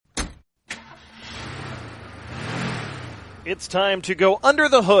It's time to go under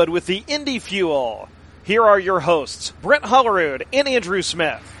the hood with the Indy Fuel. Here are your hosts, Brent Hollerud and Andrew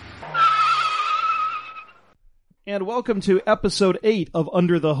Smith. And welcome to episode 8 of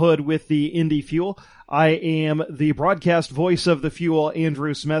Under the Hood with the Indy Fuel. I am the broadcast voice of the Fuel,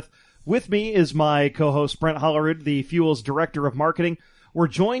 Andrew Smith. With me is my co-host, Brent Hollerud, the Fuel's Director of Marketing. We're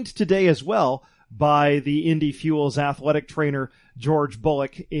joined today as well by the Indy Fuel's athletic trainer, George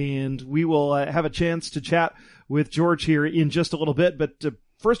Bullock, and we will have a chance to chat with George here in just a little bit. But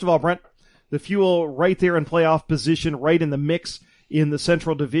first of all, Brent, the Fuel right there in playoff position, right in the mix in the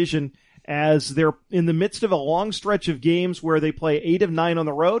Central Division, as they're in the midst of a long stretch of games where they play 8 of 9 on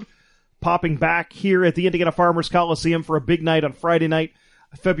the road, popping back here at the Indiana Farmers Coliseum for a big night on Friday night,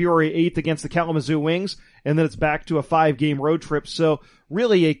 February 8th against the Kalamazoo Wings, and then it's back to a 5-game road trip. So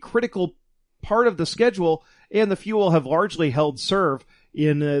really a critical part of the schedule, and the Fuel have largely held serve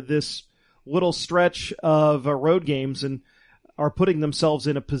in this little stretch of road games and are putting themselves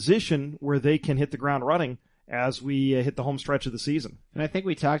in a position where they can hit the ground running as we hit the home stretch of the season. And I think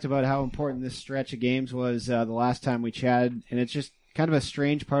we talked about how important this stretch of games was the last time we chatted, and it's just kind of a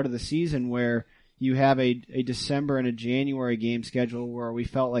strange part of the season where you have a December and a January game schedule where we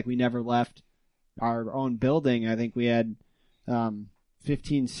felt like we never left our own building. I think we had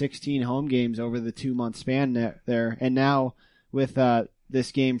 15, 16 home games over the 2-month span there. And now with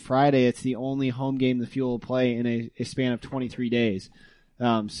this game Friday, it's the only home game the Fuel will play in a span of 23 days.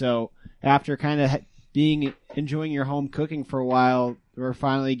 So after kind of enjoying your home cooking for a while, we're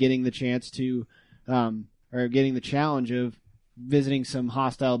finally getting the chance to, or getting the challenge of visiting some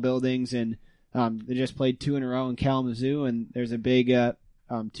hostile buildings. And they just played 2 in a row in Kalamazoo, and there's a big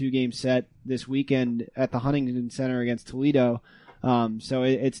 2-game set this weekend at the Huntington Center against Toledo. So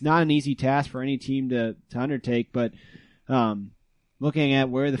it's not an easy task for any team to undertake, but looking at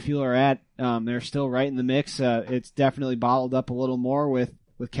where the Fuel are at, they're still right in the mix. It's definitely bottled up a little more with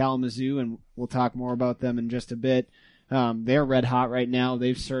Kalamazoo, and we'll talk more about them in just a bit. They're red hot right now.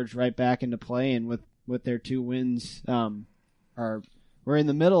 They've surged right back into play, and with their 2 wins, we're in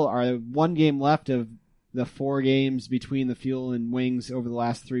the middle, are 1 game left of the 4 games between the Fuel and Wings over the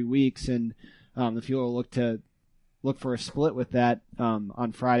last 3 weeks, and the Fuel will look for a split with that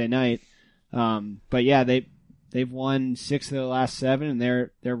on Friday night. But yeah, they've won 6 of their last 7, and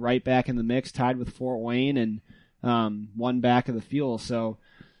they're right back in the mix, tied with Fort Wayne and 1 back of the Fuel. So,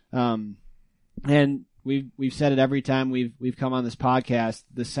 and we've said it every time we've come on this podcast.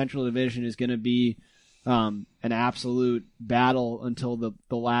 The Central Division is going to be an absolute battle until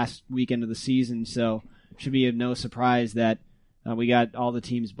the last weekend of the season. So, it should be of no surprise that we got all the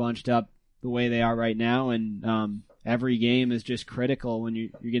teams bunched up the way they are right now, and every game is just critical when you're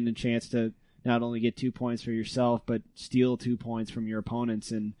getting a chance to not only get 2 points for yourself, but steal 2 points from your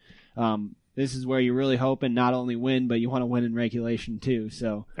opponents. And this is where you're really hoping not only win, but you want to win in regulation too.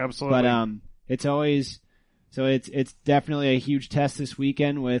 So absolutely. But it's always it's definitely a huge test this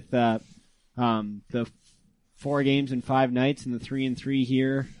weekend with the 4 games in 5 nights and the 3-3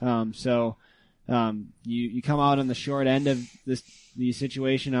 here. You come out on the short end of the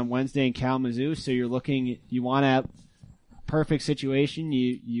situation on Wednesday in Kalamazoo, so you want a perfect situation.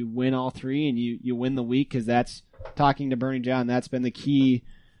 You win all 3 and you win the week, because that's, talking to Bernie John, that's been the key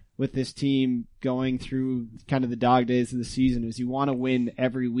with this team going through kind of the dog days of the season, is you want to win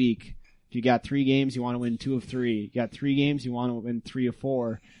every week. If you got 3 games, you want to win 2 of 3. You got 3 games, you want to win 3 of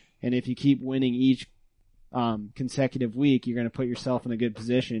 4. And if you keep winning each consecutive week, you're going to put yourself in a good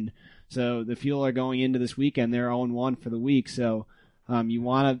position. So the Fuel are going into this weekend, they're 0-1 for the week. So you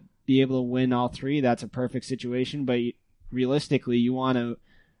want to be able to win all 3. That's a perfect situation. But realistically, you want to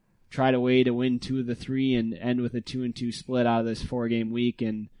try to win 2 of the 3 and end with a 2-2 split out of this 4-game week.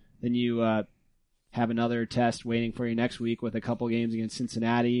 And then you have another test waiting for you next week with a couple games against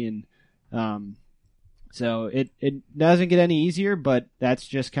Cincinnati. And so it doesn't get any easier, but that's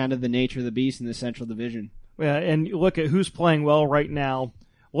just kind of the nature of the beast in the Central Division. Yeah, and you look at who's playing well right now.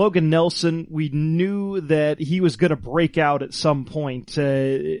 Logan Nelson, we knew that he was going to break out at some point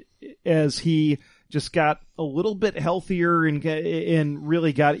as he just got a little bit healthier and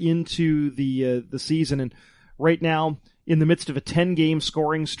really got into the season. And right now, in the midst of a 10-game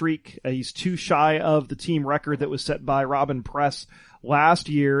scoring streak, he's 2 shy of the team record that was set by Robin Press last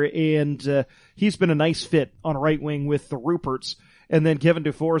year, and he's been a nice fit on right wing with the Ruperts. And then Kevin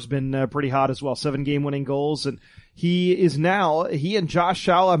Dufour's been pretty hot as well, 7-game winning goals. And he and Josh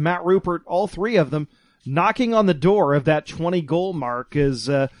Shala, Matt Rupert, all 3 of them, knocking on the door of that 20-goal mark, as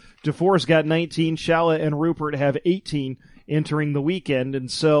Dufour's got 19, Shala and Rupert have 18 entering the weekend.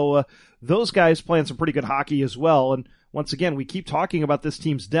 And so those guys playing some pretty good hockey as well. And once again, we keep talking about this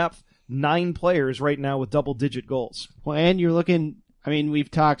team's depth. 9 players right now with double-digit goals. Well, and you're looking, I mean,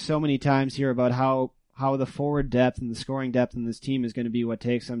 we've talked so many times here about how the forward depth and the scoring depth in this team is going to be what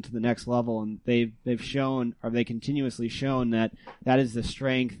takes them to the next level, and they've shown, or they continuously shown, that is the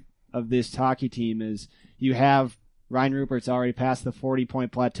strength of this hockey team. Is you have Ryan Rupert's already past the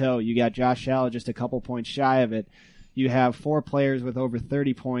 40-point plateau. You got Josh Shallow just a couple points shy of it. You have 4 players with over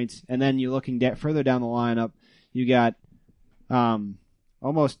 30 points, and then you're looking further down the lineup, you got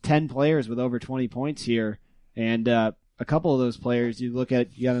almost 10 players with over 20 points here, and a couple of those players, you got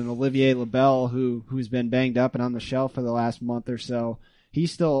an Olivier Labelle who's been banged up and on the shelf for the last month or so.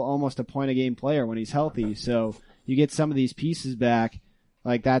 He's still almost a point-a-game player when he's healthy, so you get some of these pieces back,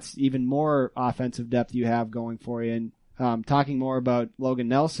 like that's even more offensive depth you have going for you. And talking more about Logan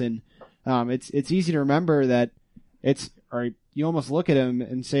Nelson, it's easy to remember that you almost look at him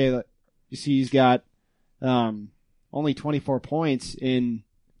and say that you see he's got only 24 points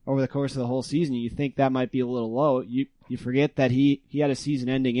over the course of the whole season. You think that might be a little low. You forget that he had a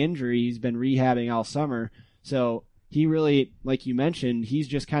season-ending injury. He's been rehabbing all summer. So he really, like you mentioned, he's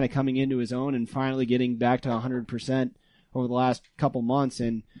just kind of coming into his own and finally getting back to 100% over the last couple months.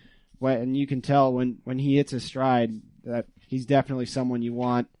 And you can tell when he hits his stride that he's definitely someone you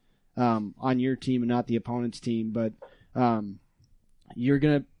want on your team and not the opponent's team. But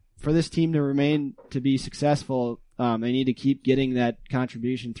for this team to be successful, they need to keep getting that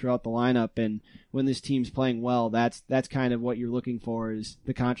contribution throughout the lineup. And when this team's playing well, that's kind of what you're looking for, is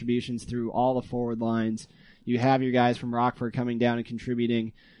the contributions through all the forward lines. You have your guys from Rockford coming down and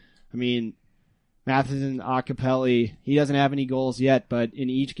contributing. I mean, Matheson, Acapelli, he doesn't have any goals yet, but in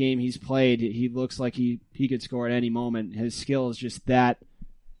each game he's played, he looks like he could score at any moment. His skill is just that.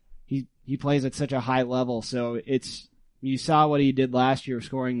 He plays at such a high level, so you saw what he did last year,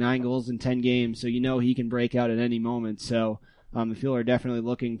 scoring 9 goals in 10 games, so you know he can break out at any moment. So the Fuel are definitely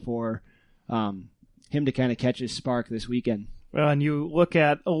looking for him to kind of catch his spark this weekend. Well, and you look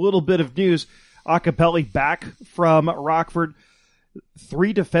at a little bit of news. Acapelli back from Rockford.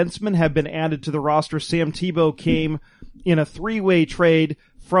 3 defensemen have been added to the roster. Sam Tebow came in a 3-way trade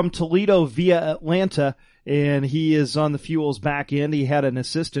from Toledo via Atlanta, and he is on the Fuel's back end. He had an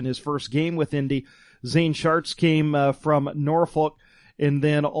assist in his first game with Indy. Zane Schartz came from Norfolk, and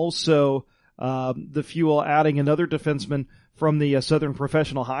then also the Fuel adding another defenseman from the Southern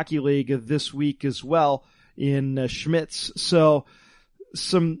Professional Hockey League this week as well in Schmitz. So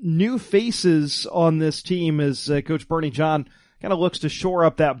some new faces on this team as Coach Bernie John kind of looks to shore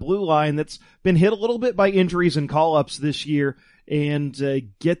up that blue line that's been hit a little bit by injuries and call-ups this year, and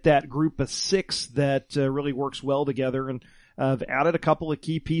get that group of 6 that really works well together. And I've added a couple of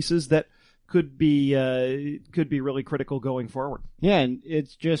key pieces that could be really critical going forward. Yeah, and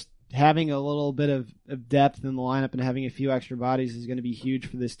it's just having a little bit of depth in the lineup and having a few extra bodies is going to be huge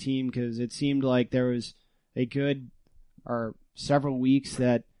for this team, because it seemed like there was a good or several weeks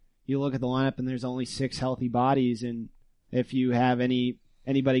that you look at the lineup and there's only 6 healthy bodies, and if you have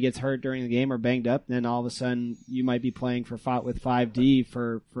anybody gets hurt during the game or banged up, then all of a sudden you might be playing with 5D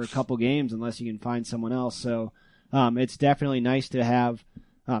for a couple games unless you can find someone else. So it's definitely nice to have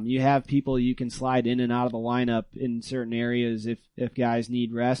you have people you can slide in and out of the lineup in certain areas if guys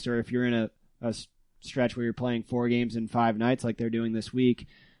need rest, or if you're in a stretch where you're playing 4 games in 5 nights like they're doing this week.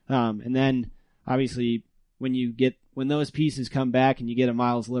 And then obviously when those pieces come back and you get a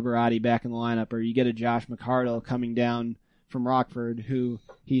Miles Liberati back in the lineup, or you get a Josh McArdle coming down from Rockford, who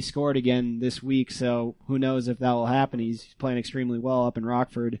he scored again this week, so who knows if that will happen. He's playing extremely well up in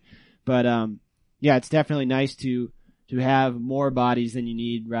Rockford. But yeah, it's definitely nice to have more bodies than you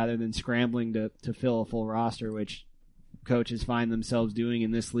need rather than scrambling to fill a full roster, which coaches find themselves doing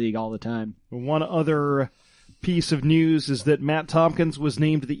in this league all the time. One other piece of news is that Matt Tompkins was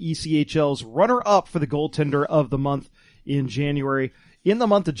named the ECHL's runner-up for the goaltender of the month in January. In the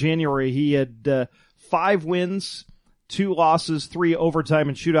month of January, he had 5 wins, 2 losses, 3 overtime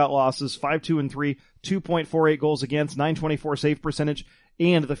and shootout losses, 5-2-3, 2.48 goals against, .924 save percentage,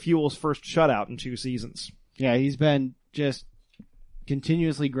 and the Fuel's first shutout in 2 seasons. Yeah, he's been just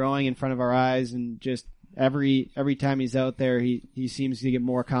continuously growing in front of our eyes, and just every time he's out there, he seems to get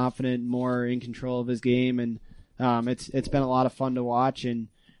more confident, more in control of his game, and it's been a lot of fun to watch. And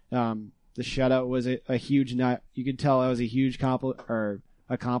the shutout was a huge nut. You could tell that was a huge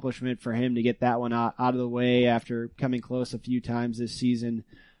accomplishment for him to get that one out of the way after coming close a few times this season.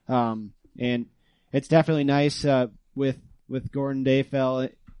 And it's definitely nice with Gordon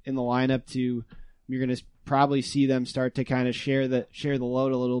Dayfell in the lineup you're going to probably see them start to kind of share the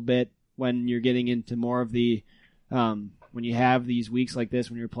load a little bit when you're getting into more of the when you have these weeks like this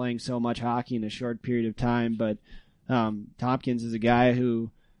when you're playing so much hockey in a short period of time. But Tompkins is a guy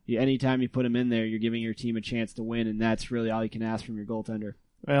who anytime you put him in there, you're giving your team a chance to win, and that's really all you can ask from your goaltender.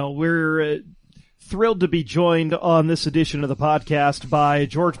 Well, we're thrilled to be joined on this edition of the podcast by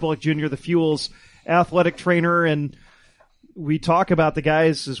George Bullock Jr., the Fuel's athletic trainer, and we talk about the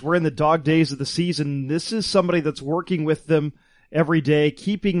guys as we're in the dog days of the season. This is somebody that's working with them every day,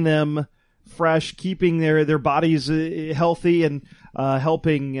 keeping them fresh, keeping their bodies healthy, and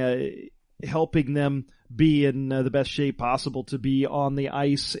helping them be in the best shape possible to be on the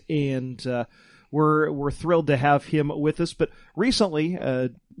ice. And we're thrilled to have him with us. But recently,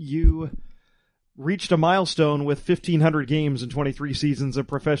 you reached a milestone with 1,500 games in 23 seasons of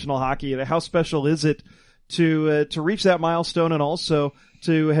professional hockey. And how special is it to reach that milestone, and also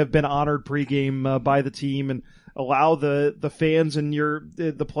to have been honored pregame by the team and allow the fans and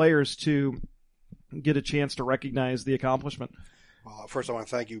the players to get a chance to recognize the accomplishment? First, I want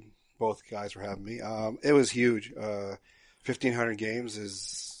to thank you both guys for having me. It was huge. 1,500 games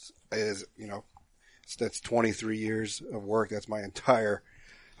is that's 23 years of work. That's my entire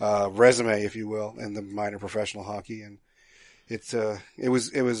resume, if you will, in the minor professional hockey, and it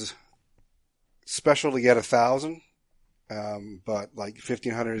was special to get 1,000. But like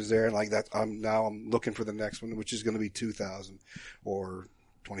 1,500 is there, and like that, I'm looking for the next one, which is going to be 2,000 or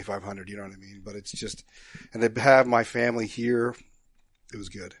 2,500. You know what I mean? But it's just, and to have my family here, it was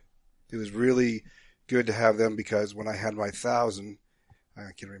good. It was really good to have them, because when I had my 1,000, I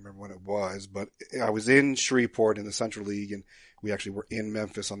can't remember when it was, but I was in Shreveport in the Central League, and we actually were in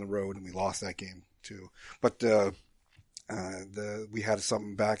Memphis on the road, and we lost that game too. But we had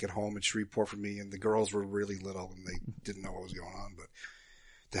something back at home in Shreveport for me, and the girls were really little and they didn't know what was going on, but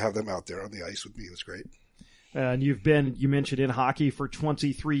to have them out there on the ice with me was great. And you mentioned in hockey for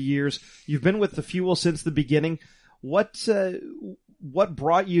 23 years. You've been with the Fuel since the beginning. What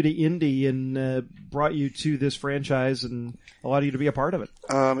brought you to Indy and brought you to this franchise and allowed you to be a part of it?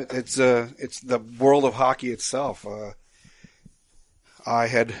 It's the world of hockey itself. I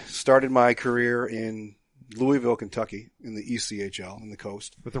had started my career in Louisville, Kentucky, in the ECHL, in the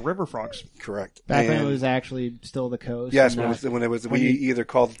Coast. With the River Frogs. Correct. Back when it was actually still the Coast. Yes, we either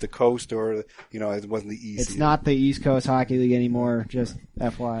called it the Coast or, it wasn't the East. It's not the East Coast Hockey League anymore, just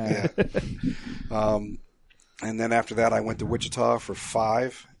FYI. Yeah. And then after that, I went to Wichita for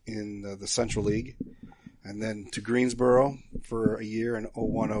 5 in the Central League. And then to Greensboro for a year in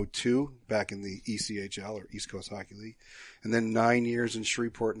 01-02, back in the ECHL, or East Coast Hockey League. And then 9 years in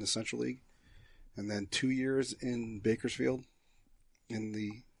Shreveport in the Central League. And then 2 years in Bakersfield in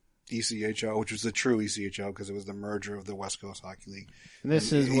the ECHL, which was the true ECHL because it was the merger of the West Coast Hockey League. And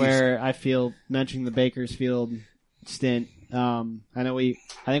this is where I feel, mentioning the Bakersfield stint, I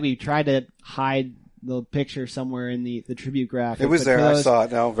think we tried to hide the picture somewhere in the tribute graphic. It was there. I saw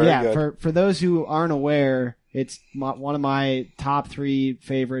it now. Very good. Yeah, for those who aren't aware, it's one of my top 3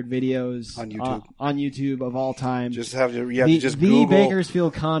 favorite videos on YouTube of all time. Just have to, just Google the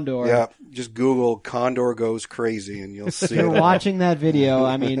Bakersfield Condor. Yeah, just Google Condor Goes Crazy and you'll see. You're watching that video.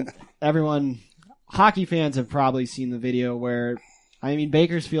 I mean, hockey fans have probably seen the video where,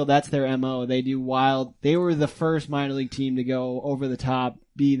 Bakersfield, that's their MO. They do wild. They were the first minor league team to go over the top,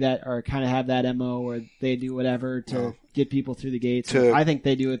 or kind of have that MO where they do whatever to get people through the gates. I think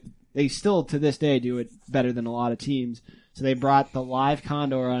they do it. They still, to this day, do it better than a lot of teams. So they brought the live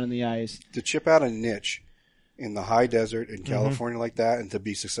Condor on the ice. To chip out a niche in the high desert in California like that, and to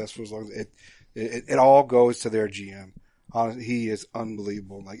be successful as long as it all goes to their GM. He is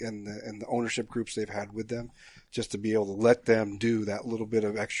unbelievable. And the ownership groups they've had with them, just to be able to let them do that little bit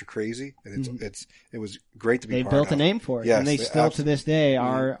of extra crazy. And it was great to be part of. They built a name for it. Yes, and they still to this day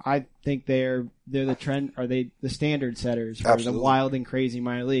are, I think they're the trend, the standard setters for the wild and crazy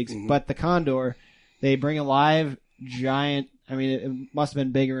minor leagues. Mm-hmm. But the Condor, they bring a live giant, it must have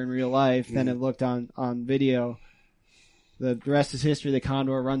been bigger in real life than it looked on video. The rest is history. The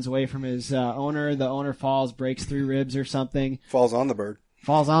Condor runs away from his owner. The owner falls, breaks 3 ribs or something. Falls on the bird.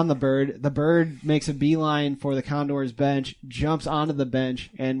 The bird makes a beeline for the Condor's bench, jumps onto the bench,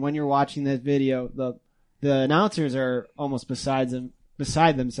 and when you're watching this video, the announcers are almost beside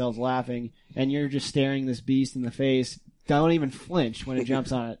themselves laughing, and you're just staring this beast in the face. Don't even flinch when it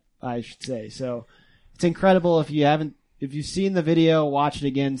jumps on it, I should say. So it's incredible. If you've seen the video, watch it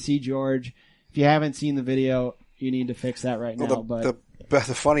again, see George. If you haven't seen the video, you need to fix that right now.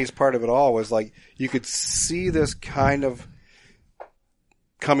 The funniest part of it all was you could see this kind of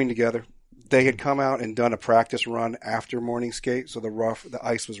coming together. They had come out and done a practice run after morning skate, so the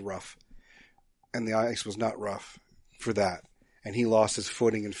ice was rough, and the ice was not rough for that. And he lost his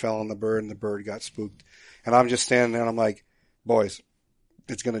footing and fell on the bird, and the bird got spooked. And I'm just standing there, and I'm like, boys,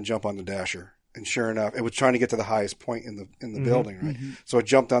 it's going to jump on the dasher. And sure enough, it was trying to get to the highest point in the building, right? So it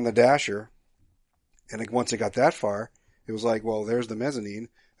jumped on the dasher, and once it got that far, it was like, well, there's the mezzanine,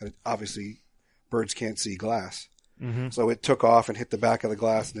 and obviously birds can't see glass. So it took off and hit the back of the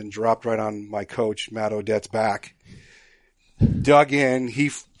glass and then dropped right on my coach, Matt Odette's back. Dug in, he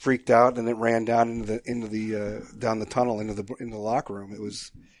freaked out, and it ran down down the tunnel into the locker room. It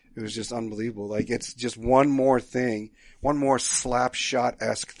was just unbelievable. Like, it's just one more slap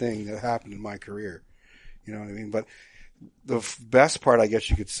shot-esque thing that happened in my career. You know what I mean? But the best part, I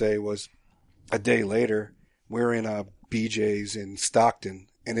guess you could say, was a day later, we're in a BJ's in Stockton,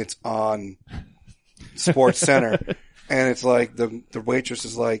 and it's on Sports Center, and it's like the waitress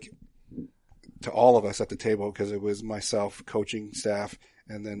is like, to all of us at the table, because it was myself, coaching staff,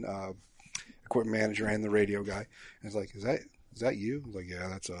 and then equipment manager and the radio guy. And it's like, is that you? I was like, yeah,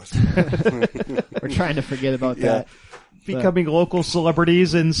 that's us. We're trying to forget about that. Becoming local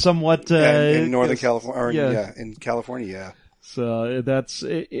celebrities in somewhat in Northern California, in California, yeah. So that's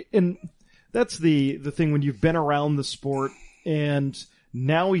the thing when you've been around the sport, and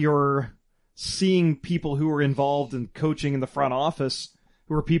now you're seeing people who are involved in coaching in the front office,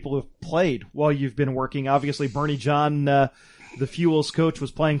 who are people who've played while you've been working. Obviously, Bernie John, the Fuels coach,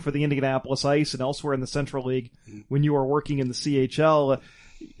 was playing for the Indianapolis Ice and elsewhere in the Central League when you were working in the CHL.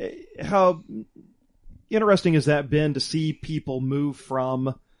 How interesting has that been to see people move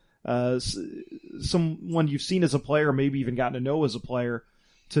from someone you've seen as a player, maybe even gotten to know as a player,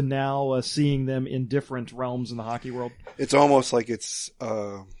 to now seeing them in different realms in the hockey world? It's almost like it's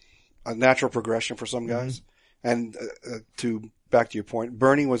a natural progression for some guys. And back to your point,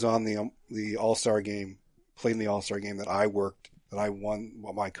 Bernie was on the All-Star game, played in the All-Star game that I won,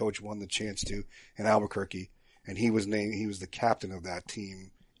 what my coach won the chance to in Albuquerque, and he was the captain of that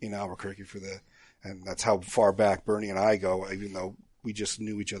team in Albuquerque and that's how far back Bernie and I go, even though we just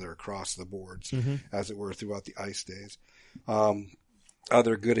knew each other across the boards, as it were, throughout the Ice days.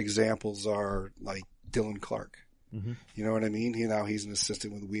 Other good examples are like Dylan Clark. You know what I mean? He's an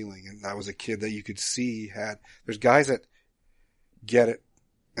assistant with Wheeling, and that was a kid that you could see there's guys that get it,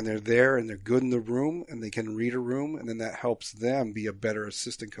 and they're there, and they're good in the room, and they can read a room, and then that helps them be a better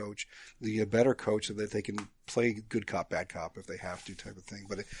assistant coach, be a better coach, so that they can play good cop, bad cop if they have to, type of thing.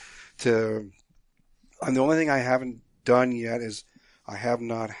 But and the only thing I haven't done yet is I have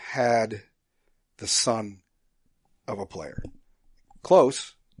not had the son of a player.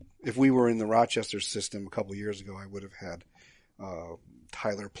 Close. If we were in the Rochester system a couple of years ago, I would have had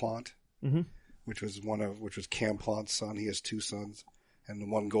Tyler Plant, which was Cam Plant's son. He has two sons, and the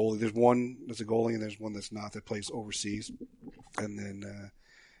one goalie. There's one that's a goalie, and there's one that's not, that plays overseas. And then,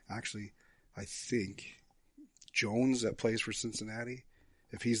 actually, I think Jones, that plays for Cincinnati,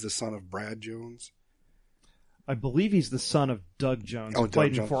 if he's the son of Brad Jones. I believe he's the son of Doug Jones, who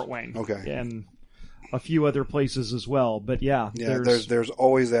played in Fort Wayne. Okay. And a few other places as well. But yeah, there's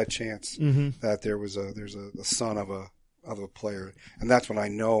always that chance that there's a son of a player, and that's when I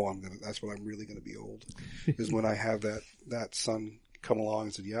know that's when I'm really gonna be old, is when I have that son come along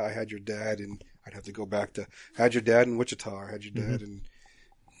and said, yeah, I had your dad, and I'd have to go back to, I had your dad in Wichita, or I had your dad in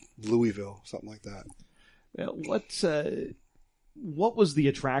Louisville, something like that. What was the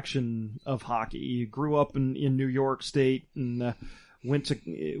attraction of hockey? You grew up in New York State and went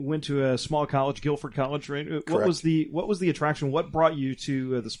to a small college, Guilford College, right? Correct. What was the attraction? What brought you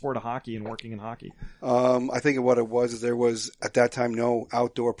to the sport of hockey and working in hockey? I think what it was is there was at that time no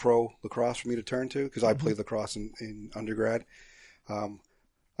outdoor pro lacrosse for me to turn to, because I played lacrosse in undergrad.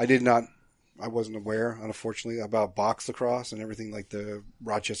 I wasn't aware, unfortunately, about box lacrosse and everything, like the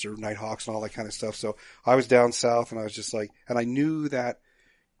Rochester Nighthawks and all that kind of stuff. So I was down south, and I was just like, and I knew that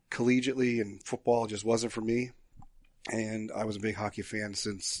collegiately and football just wasn't for me. And I was a big hockey fan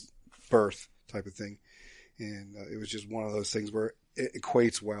since birth, type of thing. And it was just one of those things where it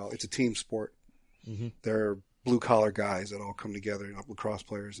equates well. It's a team sport. They're blue-collar guys that all come together. You know, lacrosse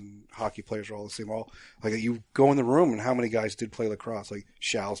players and hockey players are all the same. Like, you go in the room, and how many guys did play lacrosse? Like,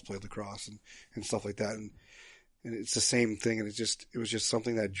 Shals played lacrosse and stuff like that. And it's the same thing. And it was just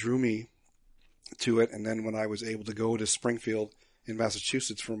something that drew me to it. And then when I was able to go to Springfield in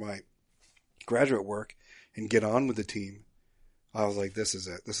Massachusetts for my graduate work and get on with the team, I was like, this is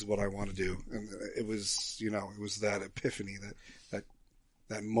it. This is what I want to do. And it was, it was that epiphany,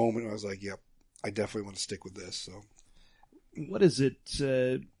 that moment where I was like, yep, I definitely want to stick with this. So what is it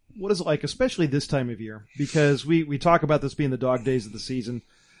like, especially this time of year? Because we talk about this being the dog days of the season.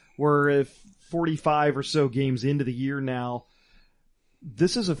 We're 45 or so games into the year now.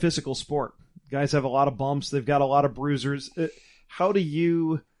 This is a physical sport. Guys have a lot of bumps. They've got a lot of bruisers. How do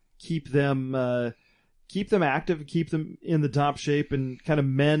you keep them keep them active, keep them in the top shape, and kind of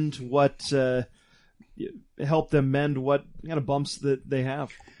mend what help them mend what kind of bumps that they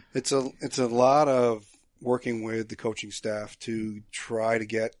have. It's a lot of working with the coaching staff to try to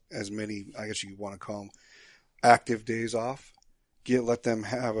get as many, I guess you want to call them, active days off. Let them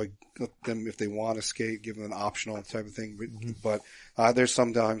if they want to skate, give them an optional type of thing. But there's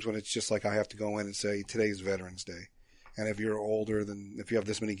sometimes when it's just like I have to go in and say today's Veterans Day, and if you're older if you have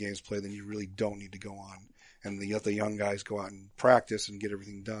this many games played, then you really don't need to go on. And let the young guys go out and practice and get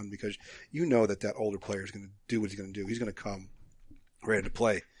everything done, because you know that older player is going to do what he's going to do. He's going to come ready to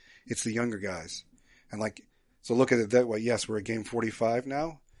play. It's the younger guys, and so look at it that way. Yes, we're at game 45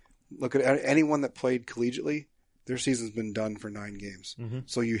 now. Look at anyone that played collegiately. Their season's been done for 9 games. Mm-hmm.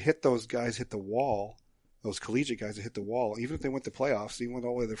 So you hit those guys hit the wall, those collegiate guys that hit the wall, even if they went to playoffs, even went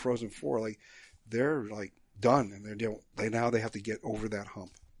all the way to the Frozen Four, they're done, and they have to get over that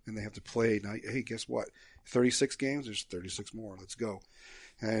hump, and they have to play. Now, hey, guess what? 36 games, there's 36 more. Let's go.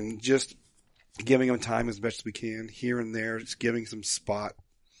 And just giving them time as best as we can, here and there, just giving some spot,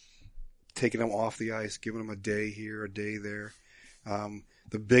 taking them off the ice, giving them a day here, a day there.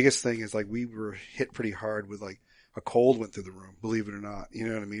 The biggest thing is we were hit pretty hard with a cold went through the room, believe it or not. You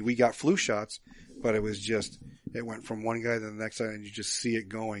know what I mean? We got flu shots, but it was just, it went from one guy to the next guy, and you just see it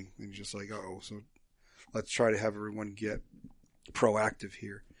going, and you're just so let's try to have everyone get proactive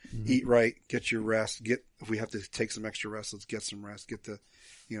here. Mm-hmm. Eat right, get your rest, if we have to take some extra rest, let's get some rest, get the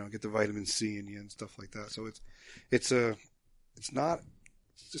vitamin C in you and stuff like that. So it's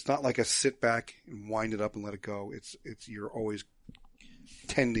not like a sit back and wind it up and let it go. It's you're always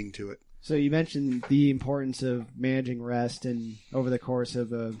tending to it. So you mentioned the importance of managing rest, and over the course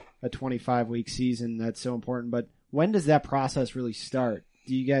of a 25-week season, that's so important. But when does that process really start?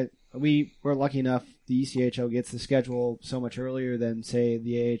 We're lucky enough the ECHL gets the schedule so much earlier than, say,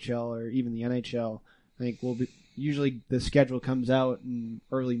 the AHL or even the NHL. I think usually the schedule comes out in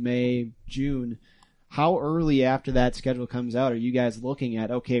early May, June. How early after that schedule comes out are you guys looking at,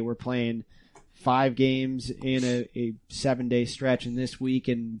 okay, we're playing 5 games in a 7-day stretch in this week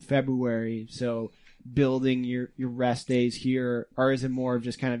in February, so building your rest days here, or is it more of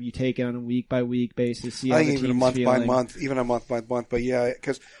just kind of you take it on a week-by-week basis, see how the team's feeling? Even a month by month, but yeah,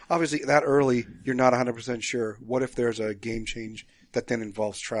 because obviously that early, you're not 100% sure. What if there's a game change that then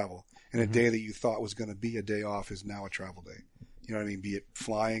involves travel, and a day that you thought was going to be a day off is now a travel day? You know what I mean? Be it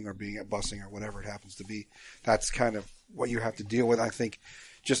flying or being at busing or whatever it happens to be. That's kind of what you have to deal with. I think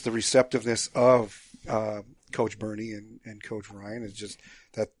just the receptiveness of Coach Bernie and Coach Ryan is just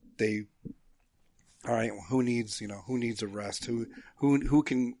that they, all right, well, who needs a rest? Who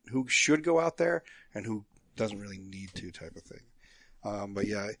should go out there and who doesn't really need to, type of thing. But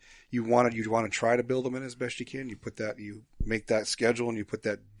yeah, you want to try to build them in as best you can. You make that schedule and you put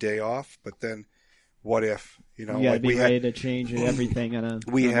that day off, but then what if, you gotta be ready to change everything on a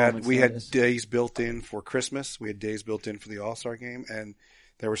we had days built in for Christmas, we had days built in for the All-Star game, and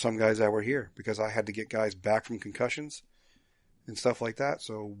there were some guys that were here because I had to get guys back from concussions and stuff like that.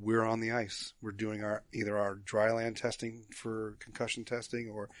 So we're on the ice. We're doing either our dry land testing for concussion testing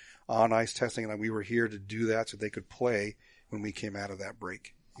or on ice testing, and we were here to do that so they could play when we came out of that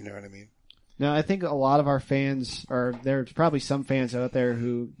break. You know what I mean? Now, I think a lot of our fans there's probably some fans out there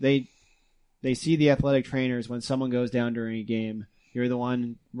who they see the athletic trainers when someone goes down during a game. You're the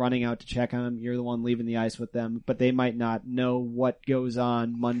one running out to check on them. You're the one leaving the ice with them, but they might not know what goes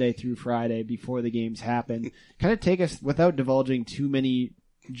on Monday through Friday before the games happen. Kind of take us, without divulging too many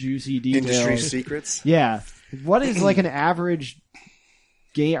juicy details. Industry secrets? Yeah. What is an average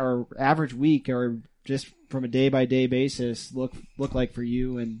game or average week, or just from a day-by-day basis look like for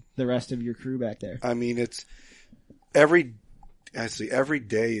you and the rest of your crew back there? I mean, it's every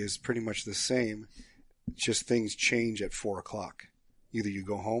day is pretty much the same. Just things change at 4:00. Either you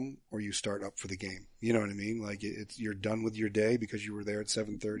go home or you start up for the game. You know what I mean? You're done with your day because you were there at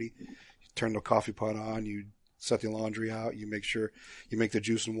 7:30. You turn the coffee pot on, you set the laundry out, you make sure you make the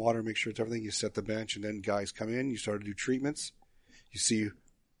juice and water, make sure it's everything. You set the bench, and then guys come in. You start to do treatments. You see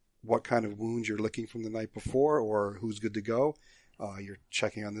what kind of wounds you're licking from the night before, or who's good to go. You're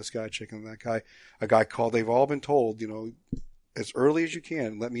checking on this guy, checking on that guy. A guy called. They've all been told, as early as you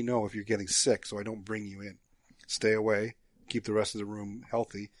can, let me know if you're getting sick so I don't bring you in. Stay away. Keep the rest of the room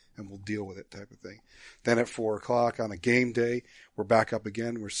healthy, and we'll deal with it, type of thing. Then at 4:00 on a game day, we're back up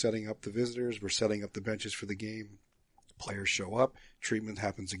again. We're setting up the visitors. We're setting up the benches for the game. Players show up. Treatment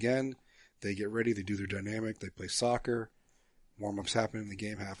happens again. They get ready. They do their dynamic. They play soccer. Warm-ups happen, and the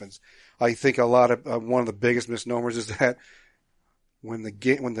game happens. I think one of the biggest misnomers is that when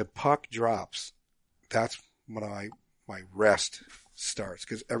the puck drops, that's when my rest starts,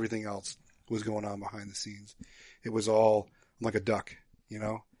 because everything else was going on behind the scenes. It was all like a duck,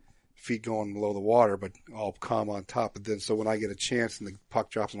 feet going below the water, but all calm on top. But then, so when I get a chance and the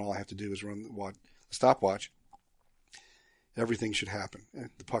puck drops and all I have to do is run the stopwatch, everything should happen. And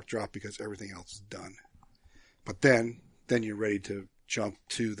the puck dropped because everything else is done. But then you're ready to jump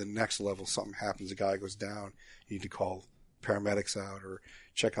to the next level. Something happens, a guy goes down, you need to call paramedics out or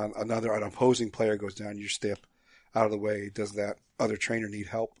check on an opposing player goes down, you step out of the way. Does that other trainer need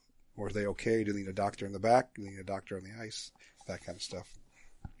help? Or are they okay? Do they need a doctor in the back? Do they need a doctor on the ice? That kind of stuff.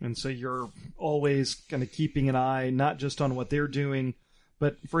 And so you're always kind of keeping an eye, not just on what they're doing,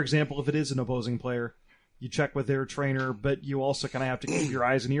 but for example, if it is an opposing player, you check with their trainer, but you also kind of have to keep your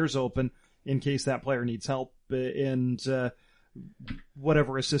eyes and ears open in case that player needs help and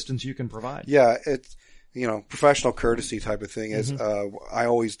whatever assistance you can provide. Yeah, it's, professional courtesy type of thing is, I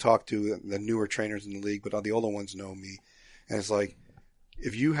always talk to the newer trainers in the league, but the older ones know me. And it's like,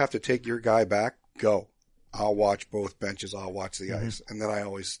 if you have to take your guy back, go. I'll watch both benches. I'll watch the ice. And then I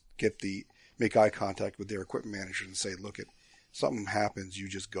always make eye contact with their equipment managers and say, look, something happens, you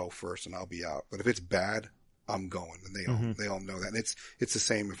just go first and I'll be out. But if it's bad, I'm going. And they all know that. And it's the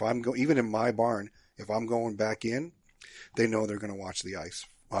same. If I'm even in my barn, if I'm going back in, they know they're going to watch the ice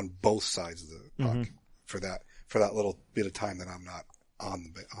on both sides of the puck for that little bit of time that I'm not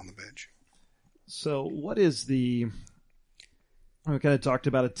on the bench. So what is we kind of talked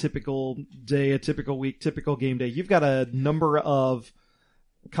about a typical day, a typical week, typical game day. You've got a number of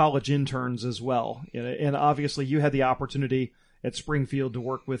college interns as well. And obviously you had the opportunity at Springfield to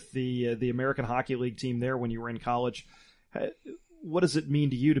work with the American Hockey League team there when you were in college. What does it mean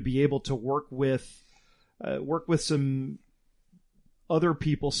to you to be able to work with some other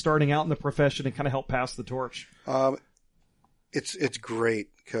people starting out in the profession and kind of help pass the torch? It's great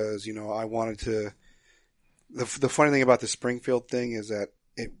because, I wanted to. The funny thing about the Springfield thing is that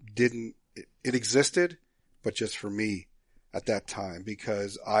it existed, but just for me at that time,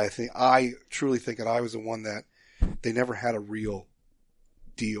 because I truly think that I was the one that they never had a real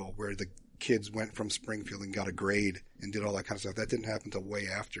deal where the kids went from Springfield and got a grade and did all that kind of stuff. That didn't happen until way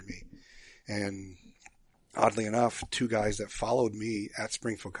after me. And oddly enough, two guys that followed me at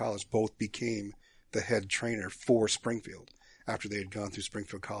Springfield College both became the head trainer for Springfield after they had gone through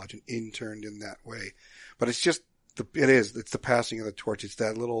Springfield College and interned in that way. But it's just, it's the passing of the torch. It's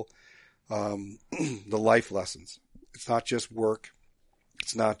that little, the life lessons. It's not just work.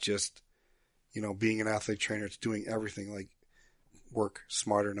 It's not just, being an athlete trainer. It's doing everything like work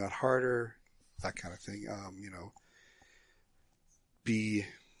smarter, not harder, that kind of thing. Be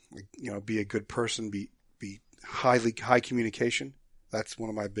a good person, be high communication. That's one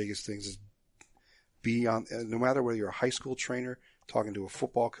of my biggest things is no matter whether you're a high school trainer, talking to a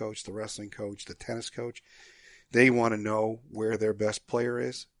football coach, the wrestling coach, the tennis coach, they want to know where their best player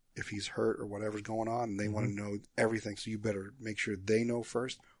is, if he's hurt or whatever's going on, and they want to know everything. So you better make sure they know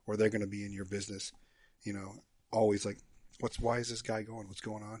first, or they're going to be in your business. Always like, why is this guy going? What's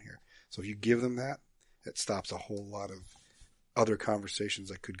going on here? So if you give them that, it stops a whole lot of other conversations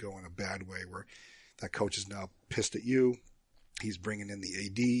that could go in a bad way, where that coach is now pissed at you. He's bringing in the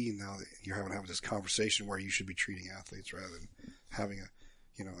AD, and now you're having this conversation where you should be treating athletes rather than having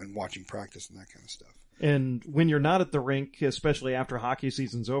and watching practice and that kind of stuff. And when you're not at the rink, especially after hockey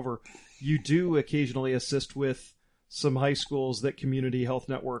season's over, you do occasionally assist with some high schools that Community Health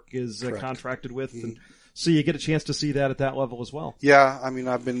Network is contracted with. And so you get a chance to see that at that level as well. Yeah. I mean,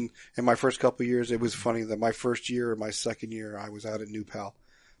 I've been in my first couple of years. It was funny that my first year or my second year, I was out at New Pal.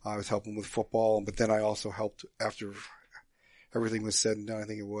 I was helping with football, but then I also helped after everything was said and done. I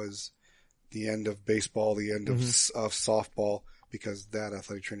think it was the end of baseball, the end of softball, because that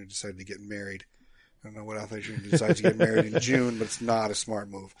athletic trainer decided to get married. I don't know what athletic trainer decides to get married in June, but it's not a smart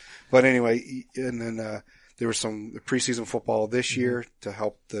move. But anyway, and then there was some preseason football this year to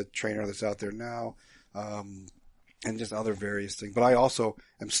help the trainer that's out there now, and just other various things. But I also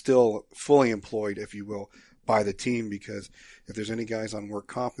am still fully employed, if you will, by the team, because if there's any guys on work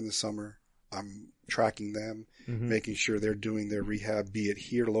comp in the summer, I'm tracking them, making sure they're doing their rehab, be it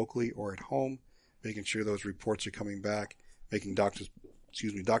here locally or at home, making sure those reports are coming back, making doctor's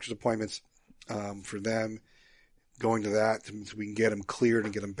appointments for them, going to that so we can get them cleared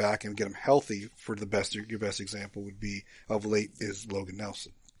and get them back and get them healthy. For your best example would be of late is Logan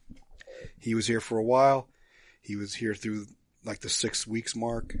Nelson. He was here for a while. He was here through like the 6 weeks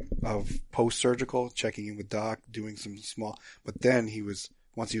mark of post-surgical, checking in with doc, doing some small, but then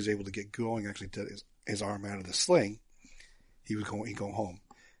once he was able to get going, actually did his arm out of the sling, he'd go home.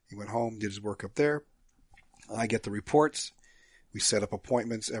 He went home, did his work up there. I get the reports. We set up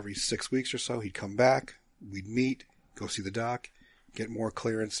appointments every 6 weeks or so. He'd come back. We'd meet, go see the doc. get more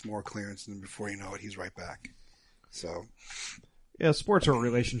clearance, and before you know it, he's right back. So, yeah, sports are a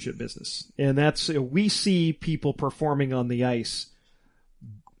relationship business, and we see people performing on the ice,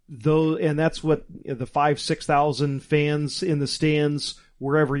 though, and that's what the 5,000-6,000 fans in the stands,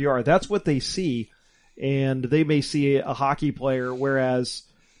 wherever you are, that's what they see, and they may see a hockey player, whereas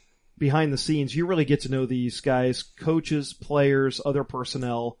behind the scenes, you really get to know these guys, coaches, players, other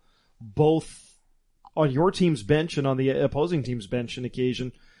personnel, both on your team's bench and on the opposing team's bench on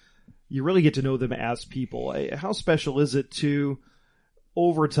occasion. You really get to know them as people. How special is it to,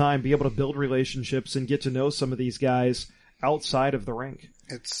 over time, be able to build relationships and get to know some of these guys outside of the rink?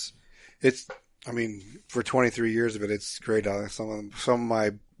 It's. I mean, for 23 years of it, it's great. Some of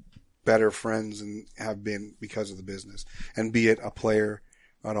my better friends have been because of the business, and be it a player,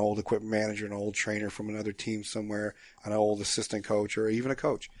 an old equipment manager, an old trainer from another team somewhere, an old assistant coach, or even a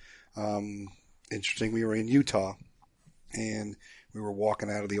coach. Interesting, we were in Utah, and we were walking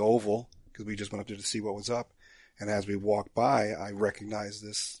out of the Oval because we just went up there to see what was up. And as we walked by, I recognized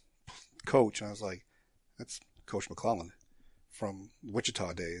this coach, and I was like, that's Coach McClellan from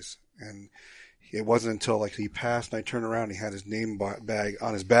Wichita days. And it wasn't until like he passed and I turned around and he had his name bag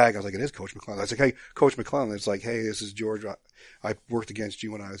on his bag. I was like, it is Coach McClellan. I was like, hey, Coach McClellan. It's like, hey, this is George. I worked against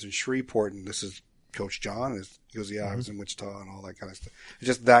you when I was in Shreveport, and this is Coach John. And he goes, yeah, I was in Wichita and all that kind of stuff. It's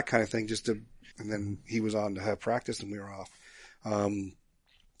just that kind of thing, and then he was on to have practice and we were off.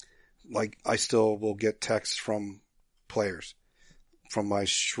 Like I still will get texts from players from my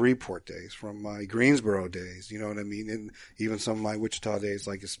Shreveport days, from my Greensboro days, you know what I mean? And even some of my Wichita days,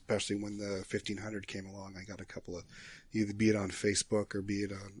 like especially when the 1500 came along, I got a couple of, either be it on Facebook or be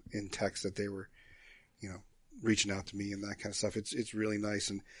it in text that they were, you know, reaching out to me and that kind of stuff. It's really nice.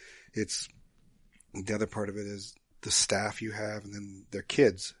 And the other part of it is the staff you have and then their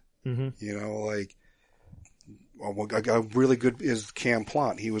kids, you know, like, a really good is Cam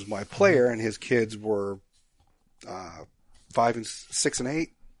Plant. He was my player and his kids were, 5 and 6 and 8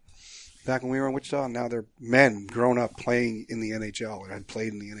 back when we were in Wichita, and now they're men grown up playing in the NHL or had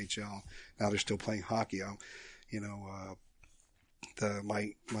played in the NHL. Now they're still playing hockey.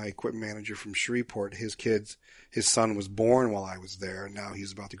 My equipment manager from Shreveport, his son was born while I was there, and now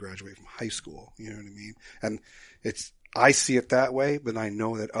he's about to graduate from high school. You know what I mean? And I see it that way, but I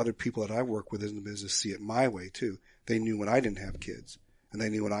know that other people that I work with in the business see it my way too. They knew when I didn't have kids, and they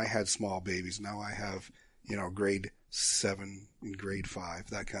knew when I had small babies. Now I have, you know, grade 7 and grade 5,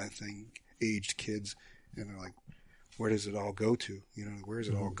 that kind of thing, aged kids, and they're like, where does it all go to? You know, where is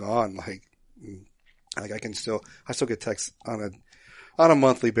it all gone? Like I still get texts on a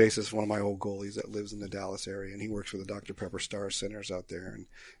monthly basis. One of my old goalies that lives in the Dallas area, and he works for the Dr. Pepper Star Centers out there,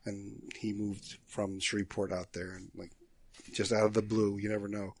 and he moved from Shreveport out there, and like just out of the blue, you never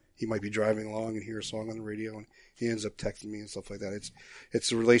know. He might be driving along and hear a song on the radio, and he ends up texting me and stuff like that. It's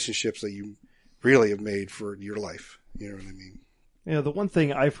the relationships that you really have made for your life. You know what I mean? Yeah, the one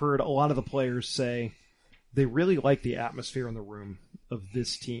thing I've heard a lot of the players say, they really like the atmosphere in the room of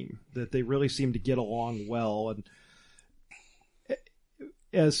this team, that they really seem to get along well. And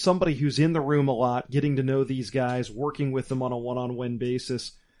as somebody who's in the room a lot, getting to know these guys, working with them on a one-on-one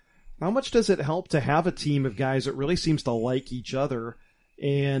basis, how much does it help to have a team of guys that really seems to like each other?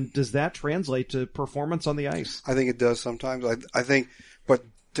 And does that translate to performance on the ice? I think it does sometimes. I think, but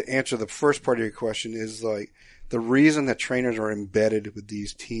to answer the first part of your question is like, the reason that trainers are embedded with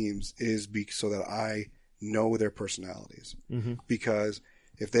these teams is so that I know their personalities. Because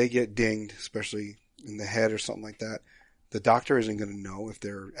if they get dinged, especially in the head or something like that, the doctor isn't going to know if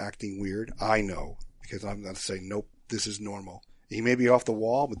they're acting weird. I know, because I'm going to say, nope, this is normal. He may be off the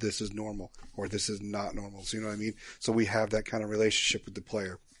wall, but this is normal, or this is not normal. So you know what I mean? So we have that kind of relationship with the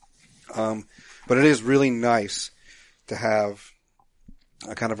player. But it is really nice to have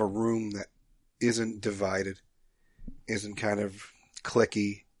a kind of a room that isn't divided, isn't kind of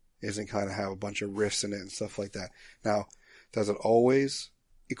cliquey, isn't kind of have a bunch of riffs in it and stuff like that. Now, does it always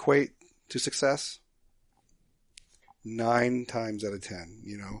equate to success? 9 times out of 10,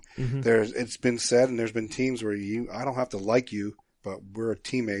 you know. It's been said, and there's been teams where I don't have to like you, but we're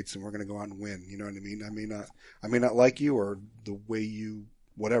teammates and we're going to go out and win. You know what I mean? I may not like you, or the way you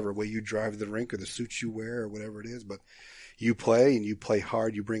drive the rink, or the suits you wear, or whatever it is, but you play and you play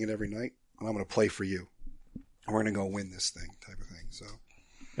hard, you bring it every night, and I'm going to play for you. And we're going to go win this thing, type of thing. So,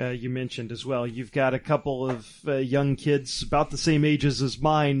 you mentioned as well, you've got a couple of young kids about the same ages as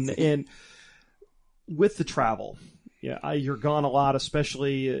mine, and with the travel, you're gone a lot,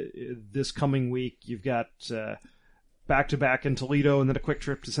 especially this coming week. You've got back-to-back in Toledo, and then a quick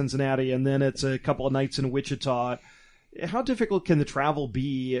trip to Cincinnati, and then it's a couple of nights in Wichita. How difficult can the travel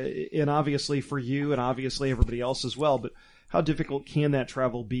be? And obviously for you, and obviously everybody else as well, but how difficult can that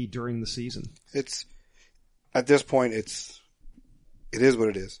travel be during the season? It's at this point, it is what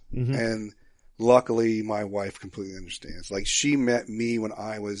it is. Mm-hmm. And luckily, my wife completely understands. Like, she met me when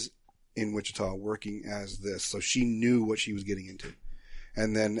I was in Wichita working as this, so she knew what she was getting into.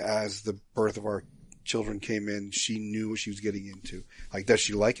 And then as the birth of our children came in, she knew what she was getting into. Like, does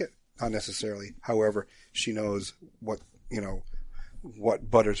she like it? Not necessarily. However, she knows what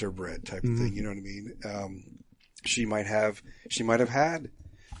butters her bread type of thing. You know what I mean? She might have had,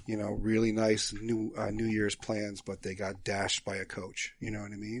 really nice New Year's plans, but they got dashed by a coach. You know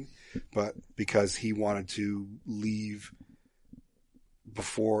what I mean? But because he wanted to leave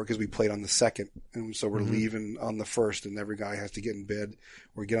before, because we played on the 2nd, and so we're leaving on the 1st, and every guy has to get in bed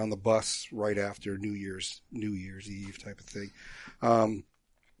or get on the bus right after New Year's Eve type of thing.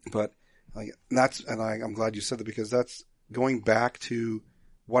 But I'm glad you said that, because that's going back to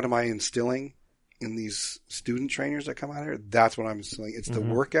what am I instilling in these student trainers that come out here. That's what I'm instilling. It's the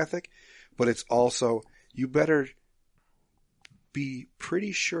work ethic, but it's also, you better be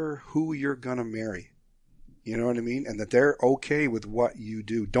pretty sure who you're going to marry. You know what I mean? And that they're okay with what you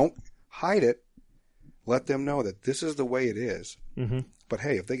do. Don't hide it. Let them know that this is the way it is. Mm-hmm. But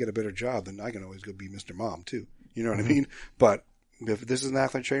hey, if they get a better job, then I can always go be Mr. Mom too. You know what I mean? But if this is an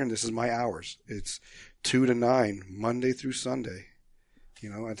athlete trainer, this is my hours. It's 2 to 9, Monday through Sunday,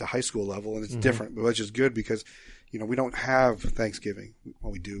 at the high school level. And it's different, which is good because, we don't have Thanksgiving.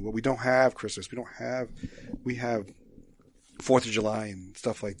 Well, we do, but we don't have Christmas. We have 4th of July and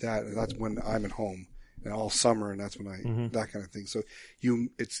stuff like that. And that's when I'm at home. And all summer, and that's when that kind of thing. So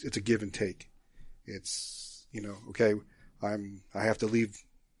it's a give and take. It's, okay, I have to leave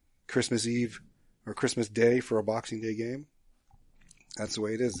Christmas Eve or Christmas Day for a Boxing Day game. That's the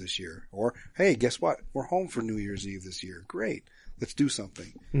way it is this year. Or, hey, guess what? We're home for New Year's Eve this year. Great. Let's do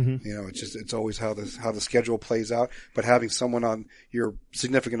something. Mm-hmm. It's always how the schedule plays out. But having someone on your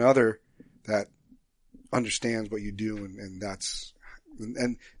significant other that understands what you do and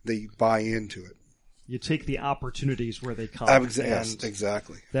they buy into it. You take the opportunities where they come. Yes,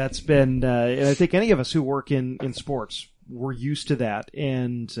 exactly. That's been, and I think any of us who work in sports, we're used to that.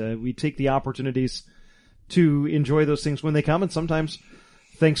 And we take the opportunities to enjoy those things when they come. And sometimes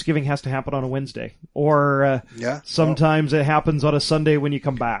Thanksgiving has to happen on a Wednesday. Or sometimes it happens on a Sunday when you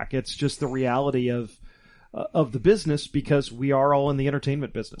come back. It's just the reality of the business, because we are all in the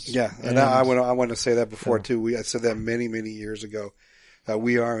entertainment business. Yeah, and I want to say that before, too. I said that many, many years ago.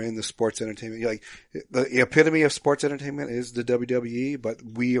 We are in the sports entertainment. Like, the epitome of sports entertainment is the WWE, but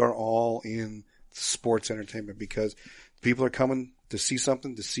we are all in sports entertainment because people are coming to see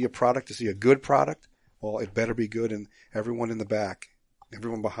something, to see a product, to see a good product. Well, it better be good, and everyone in the back,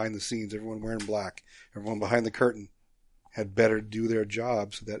 everyone behind the scenes, everyone wearing black, everyone behind the curtain had better do their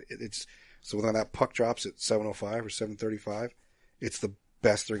job so that so when that puck drops at 7:05 or 7:35, it's the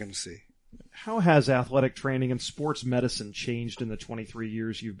best they're going to see. How has athletic training and sports medicine changed in the 23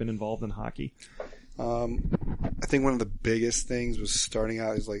 years you've been involved in hockey? I think one of the biggest things was starting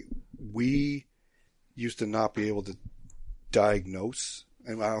out is like, we used to not be able to diagnose,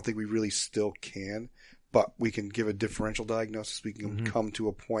 and I don't think we really still can, but we can give a differential diagnosis. We can come to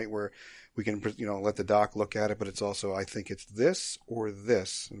a point where we can, let the doc look at it, but it's also, I think it's this or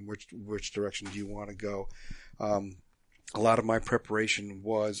this, and which direction do you want to go? A lot of my preparation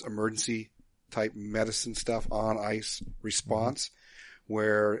was emergency type medicine stuff, on ice response,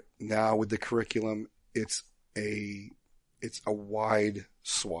 where now with the curriculum, it's a wide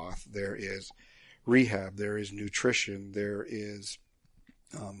swath. There is rehab, there is nutrition, there is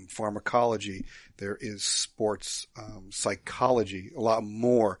pharmacology, there is sports psychology, a lot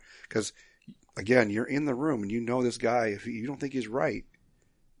more. Because again, you're in the room and you know this guy. If you don't think he's right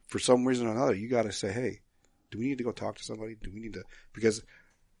for some reason or another, you got to say, hey, do we need to go talk to somebody? Do we need to? Because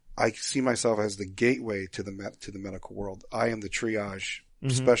I see myself as the gateway to the medical world. I am the triage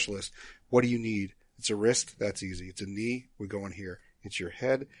specialist. What do you need? It's a wrist. That's easy. It's a knee. We're going here. It's your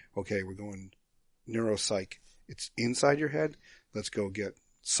head. Okay, we're going neuropsych. It's inside your head. Let's go get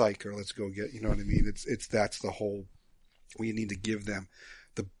psych, or let's go get, you know what I mean? That's the whole. We need to give them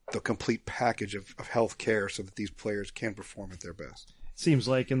the complete package of health care so that these players can perform at their best. Seems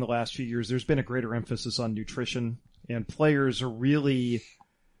like in the last few years there's been a greater emphasis on nutrition, and players are really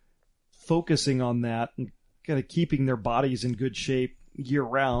focusing on that and kind of keeping their bodies in good shape year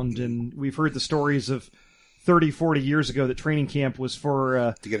round. And we've heard the stories of 30, 40 years ago that training camp was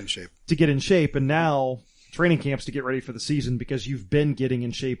for to get in shape. And now training camps to get ready for the season because you've been getting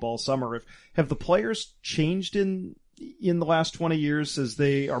in shape all summer. Have the players changed in the last 20 years as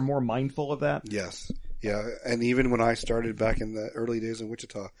they are more mindful of that? Yes. Yeah, and even when I started back in the early days in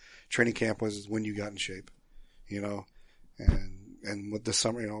Wichita, training camp was when you got in shape, And with the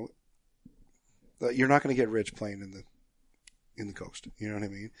summer, you're not going to get rich playing in the coast. You know what I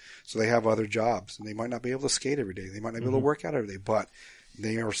mean? So they have other jobs, and they might not be able to skate every day. They might not be able to work out every day, but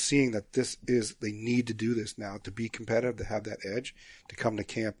they are seeing that they need to do this now to be competitive, to have that edge, to come to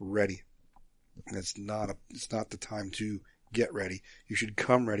camp ready. And it's not the time to get ready. You should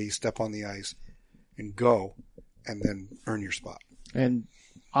come ready, step on the ice, and go, and then earn your spot. And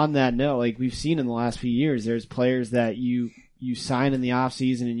on that note, like we've seen in the last few years, there's players that you sign in the off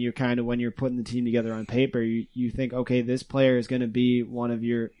season, and you're kind of, when you're putting the team together on paper, you think, okay, this player is going to be one of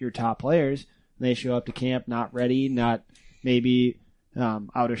your top players. And they show up to camp not ready, not maybe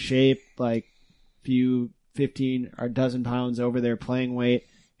out of shape, like few 15 or dozen pounds over their playing weight.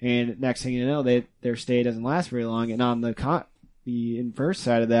 And next thing you know, their stay doesn't last very long. And on the inverse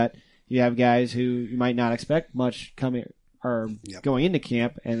side of that, you have guys who you might not expect much coming or going into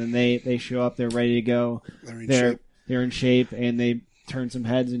camp, and then they show up, they're ready to go. They're in shape, and they turn some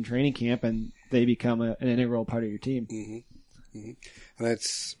heads in training camp, and they become an integral part of your team. Mm-hmm. Mm-hmm. And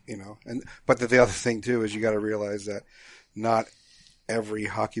that's, but the other thing too is you got to realize that not every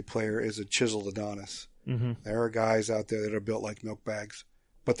hockey player is a chiseled Adonis. Mm-hmm. There are guys out there that are built like milk bags,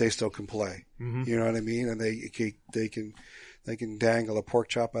 but they still can play. Mm-hmm. You know what I mean? And they can dangle a pork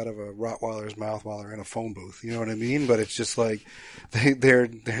chop out of a Rottweiler's mouth while they're in a phone booth. You know what I mean? But it's just like they're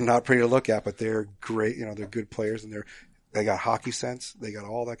not pretty to look at, but they're great. They're good players, and they got hockey sense. They got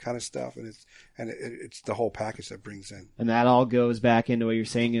all that kind of stuff, and it's the whole package that brings in. And that all goes back into what you're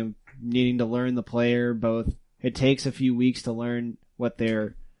saying of needing to learn the player. Both, it takes a few weeks to learn what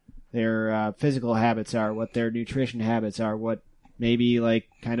their physical habits are, what their nutrition habits are, what maybe like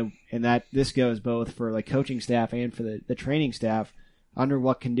kind of, and that this goes both for like coaching staff and for the training staff. Under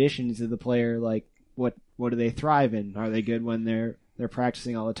what conditions is the player, like what do they thrive in? Are they good when they're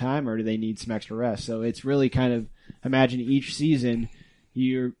practicing all the time, or do they need some extra rest? So it's really kind of, imagine each season,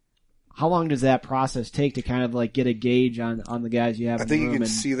 how long does that process take to kind of like get a gauge on the guys you have in the room? I think you can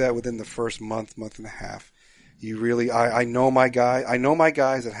see that within the first month and a half. You really, I know my guys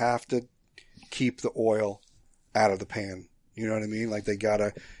that have to keep the oil out of the pan. You know what I mean? Like they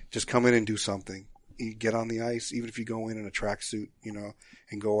gotta just come in and do something. You get on the ice, even if you go in a tracksuit,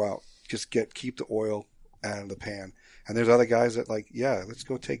 and go out. Just keep the oil out of the pan. And there's other guys that let's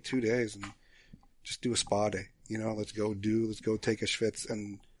go take 2 days and just do a spa day. Let's go take a schwitz,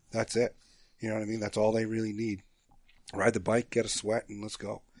 and that's it. You know what I mean? That's all they really need. Ride the bike, get a sweat, and let's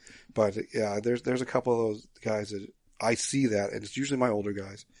go. But yeah, there's a couple of those guys that I see that, and it's usually my older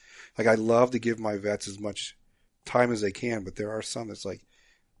guys. Like I love to give my vets as much time as they can, but there are some that's like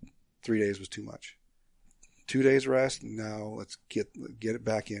 3 days was too much. 2 days rest, now let's get it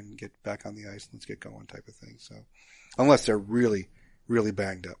back in, get back on the ice, let's get going type of thing. So unless they're really, really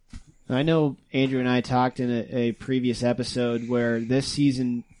banged up. I know Andrew and I talked in a previous episode where this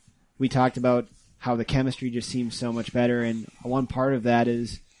season we talked about how the chemistry just seems so much better, and one part of that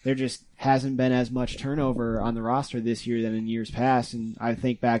is there just hasn't been as much turnover on the roster this year than in years past. And I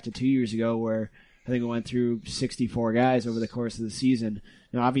think back to 2 years ago where I think we went through 64 guys over the course of the season.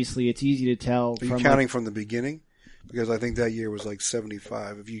 Now, obviously, it's easy to tell. Are you counting from the beginning? Because I think that year was like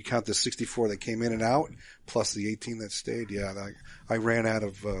 75. If you count the 64 that came in and out, plus the 18 that stayed, I ran out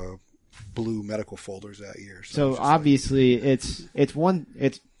of blue medical folders that year. So obviously, it's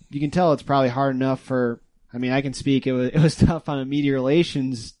you can tell it's probably hard enough for. I mean, I can speak. It was tough on a media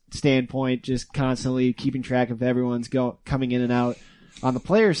relations standpoint, just constantly keeping track of everyone's coming in and out. On the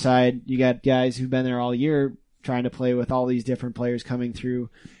player side, you got guys who've been there all year trying to play with all these different players coming through.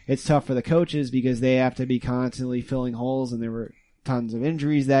 It's tough for the coaches because they have to be constantly filling holes, and there were tons of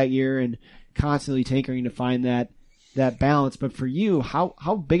injuries that year and constantly tinkering to find that balance. But for you,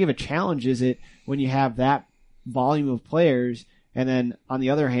 how big of a challenge is it when you have that volume of players, and then on the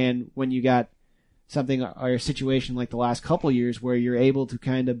other hand, when you got something or a situation like the last couple of years where you're able to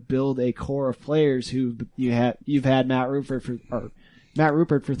kind of build a core of players who you've had Matt Rupert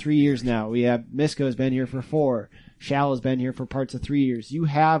for 3 years now. We have Misko's been here for 4. Shallow's been here for parts of 3 years. You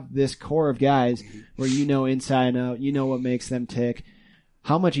have this core of guys where you know inside and out, you know what makes them tick.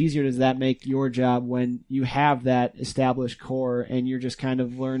 How much easier does that make your job when you have that established core and you're just kind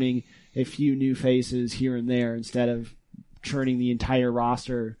of learning a few new faces here and there instead of churning the entire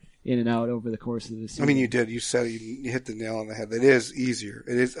roster in and out over the course of the season? I mean, you did. You said it. You hit the nail on the head. It is easier.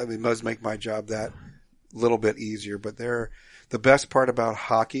 It is. I mean, it does make my job that little bit easier. But the best part about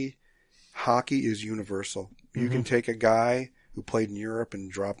hockey is universal. You can take a guy who played in Europe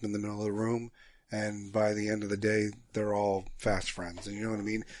and drop him in the middle of the room, and by the end of the day, they're all fast friends. And you know what I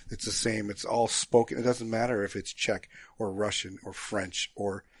mean? It's the same. It's all spoken. It doesn't matter if it's Czech or Russian or French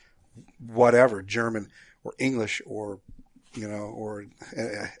or whatever, German or English or or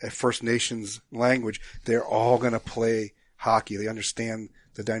a First Nations language, they're all going to play hockey. They understand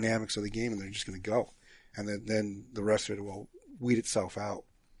the dynamics of the game, and they're just going to go. And then the rest of it will weed itself out.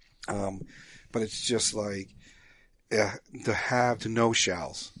 But it's just like, to know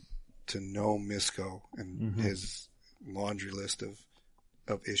Shals, to know Misko and his laundry list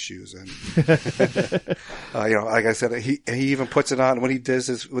of issues. And, like I said, he even puts it on when he did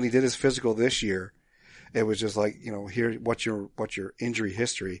his physical this year. It was just like, here, what's your injury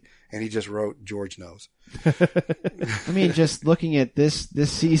history? And he just wrote, George knows. I mean, just looking at this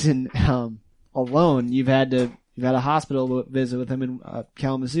season, alone, you've had a hospital visit with him in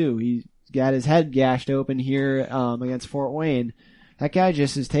Kalamazoo. He got his head gashed open here against Fort Wayne. That guy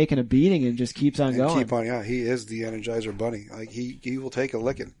just is taking a beating and just keeps on going. Keep on, yeah. He is the Energizer Bunny. Like he will take a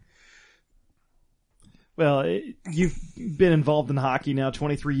licking. Well, you've been involved in hockey now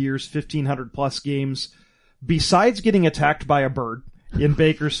 23 years, 1,500 plus games. Besides getting attacked by a bird in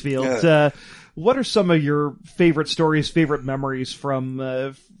Bakersfield, what are some of your favorite stories, favorite memories from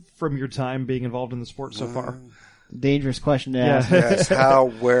your time being involved in the sport so far? Dangerous question to ask. Yes.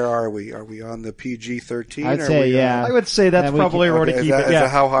 Where are we? Are we on the PG-13? I'd say, yeah. I would say that's probably where to keep it. Is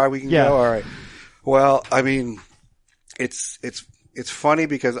that how high we can go? All right. Well, I mean, it's funny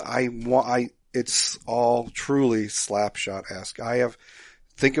because it's all truly Slapshot-esque.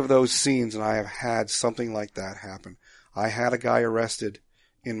 Think of those scenes, and I have had something like that happen. I had a guy arrested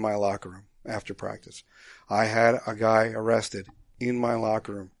in my locker room after practice. I had a guy arrested in my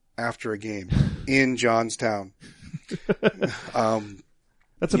locker room after a game in Johnstown.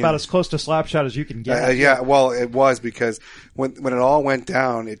 That's about as close to Slapshot as you can get. Well, it was because when it all went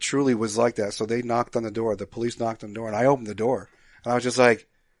down, it truly was like that. So they knocked on the door. The police knocked on the door, and I opened the door. And I was just like,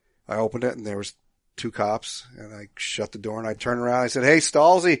 I opened it, and there was 2 cops, and I shut the door, and I turned around. I said, "Hey,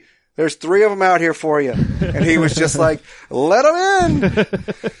 Stalsey, there's 3 of them out here for you." And he was just like, "Let them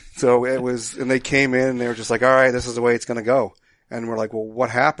in." So it was, and they came in, and they were just like, "All right, this is the way it's going to go." And we're like, "Well, what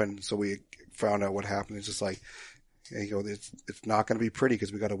happened?" So we found out what happened. It's just like, hey, it's not going to be pretty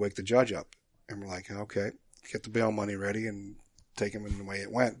because we got to wake the judge up. And we're like, okay, get the bail money ready and take him in the way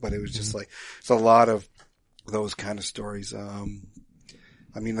it went. But it was just like, it's a lot of those kind of stories.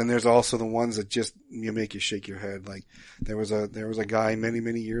 I mean, then there's also the ones that just make you shake your head. Like there was a guy many,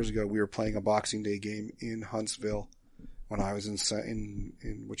 many years ago. We were playing a Boxing Day game in Huntsville when I was in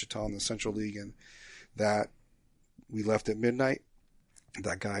Wichita in the Central League, and that we left at midnight.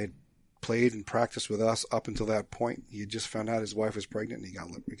 That guy had played and practiced with us up until that point. He had just found out his wife was pregnant, and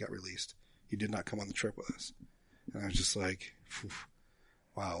he got released. He did not come on the trip with us. And I was just like,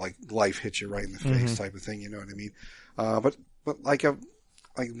 wow, like life hits you right in the face type of thing. You know what I mean? But like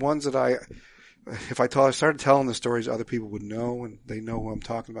ones that if I started telling the stories, other people would know, and they know who I'm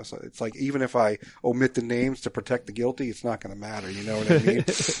talking about. So it's like, even if I omit the names to protect the guilty, it's not going to matter. You know what I mean?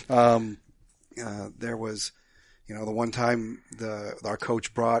 There was, the one time our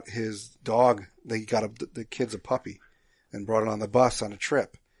coach brought his dog. They got the kid's a puppy, and brought it on the bus on a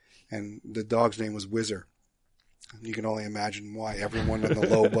trip, and the dog's name was Whizzer. You can only imagine why everyone on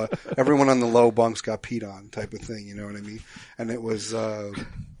the low bunks got peed on, type of thing. You know what I mean? And it was, like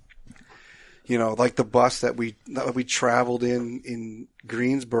the bus that we traveled in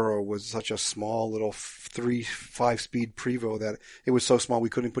Greensboro was such a small little 5-speed Prevost that it was so small we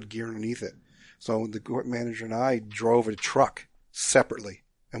couldn't put gear underneath it. So the court manager and I drove a truck separately,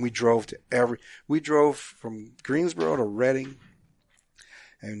 and we drove from Greensboro to Reading.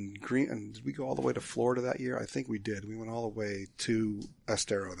 And did we go all the way to Florida that year? I think we did. We went all the way to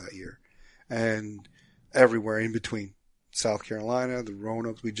Estero that year, and everywhere in between. South Carolina, the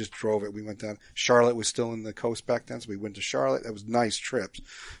Roanoke, we just drove it. We went down. Charlotte was still in the coast back then, so we went to Charlotte. That was nice trips,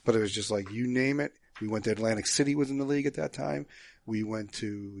 but it was just like, you name it. We went to Atlantic City, was in the league at that time. We went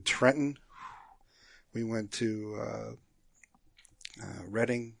to Trenton. We went to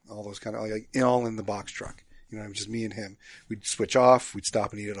Reading. All those kind of all in the box truck. Just me and him. We'd switch off. We'd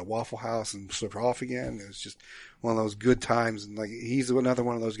stop and eat at a Waffle House and switch off again. It was just one of those good times. And he's another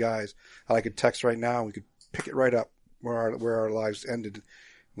one of those guys I could text right now. We could pick it right up where our lives ended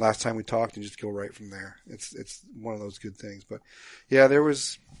last time we talked and just go right from there. It's one of those good things. But yeah, there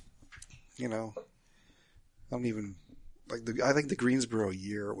was, I don't even I think the Greensboro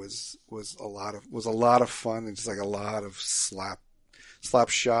year was a lot of fun, and just like a lot of slap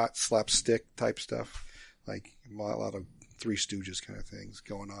shot, slapstick type stuff. Like a lot of Three Stooges kind of things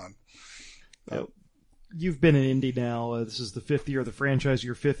going on. You've been in Indy now. This is the 5th year of the franchise,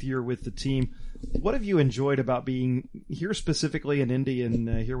 your 5th year with the team. What have you enjoyed about being here specifically in Indy and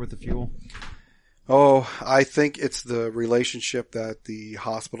here with the Fuel? Oh, I think it's the relationship that the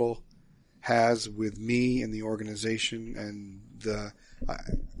hospital has with me and the organization, and I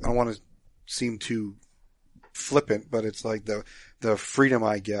don't want to seem too flippant, but it's like the freedom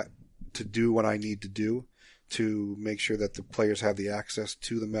I get to do what I need to do to make sure that the players have the access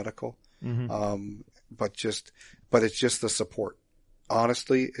to the medical. But it's just the support.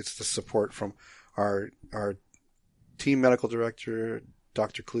 Honestly, it's the support from our team medical director,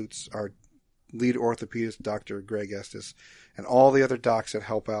 Dr. Klutz, our lead orthopedist, Dr. Greg Estes, and all the other docs that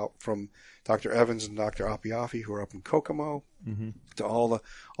help out, from Dr. Evans and Dr. Apiafi, who are up in Kokomo, to all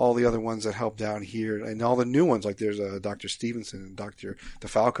the other ones that help down here, and all the new ones, like there's Dr. Stevenson and Dr.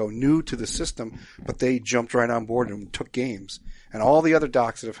 DeFalco, new to the system, but they jumped right on board and took games. And all the other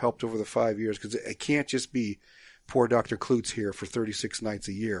docs that have helped over the 5 years, because it can't just be poor Dr. Klutz here for 36 nights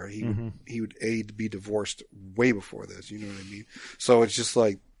a year. He would be divorced way before this, you know what I mean? So it's just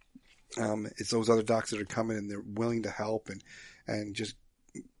like, it's those other docs that are coming and they're willing to help and just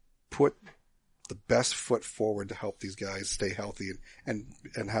put the best foot forward to help these guys stay healthy and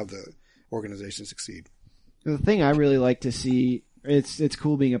have the organization succeed. The thing I really like to see, it's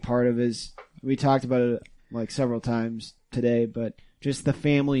cool being a part of, is we talked about it like several times today, but just the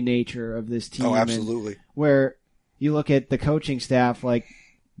family nature of this team. Oh, absolutely. Where you look at the coaching staff, like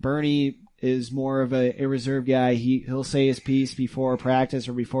Bernie is more of a reserve guy. He'll say his piece before practice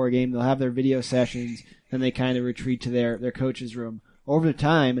or before a game. They'll have their video sessions, then they kind of retreat to their coach's room. Over the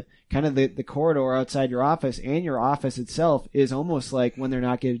time, kind of the corridor outside your office and your office itself is almost like, when they're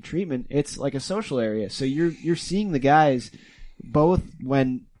not getting treatment, it's like a social area. So you're seeing the guys both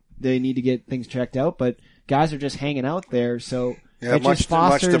when they need to get things checked out, but guys are just hanging out there. So yeah, it much just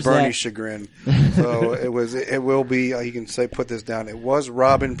fosters to Bernie's that chagrin. So it will be. You can say, put this down. It was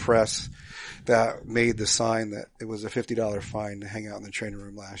Robin Press that made the sign that it was a $50 fine to hang out in the training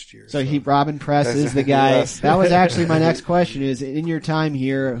room last year. So Robin Press is the guy. Yes. That was actually my next question, is in your time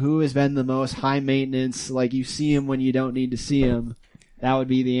here, who has been the most high maintenance, like you see him when you don't need to see him? That would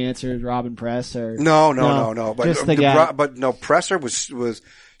be the answer, is Robin Press, or No. But just the guy. But no, Presser was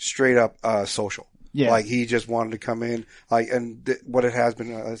straight up social. Yeah. Like he just wanted to come in, what it has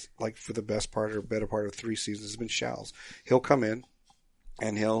been, like for the better part of 3 seasons, has been Shal's. He'll come in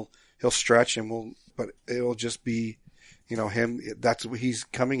and he'll stretch, and but it'll just be, him. That's what he's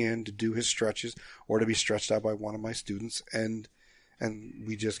coming in to do, his stretches, or to be stretched out by one of my students, and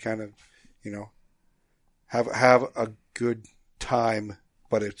we just kind of, have a good time.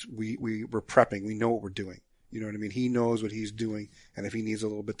 But we're prepping. We know what we're doing. You know what I mean? He knows what he's doing, and if he needs a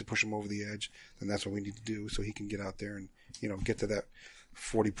little bit to push him over the edge, then that's what we need to do, so he can get out there and get to that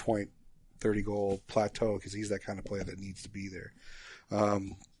 40-point, 30-goal plateau, because he's that kind of player that needs to be there.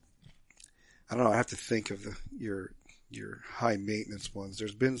 I don't know. I have to think of your high maintenance ones.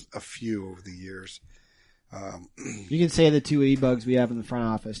 There's been a few over the years. You can say the 2 e-bugs we have in the front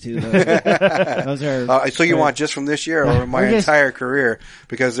office too. Those are. So you want just from this year or my entire career?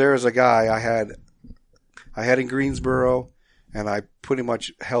 Because there was a guy I had in Greensboro, and I pretty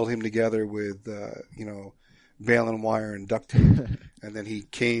much held him together with baling wire and duct tape, and then he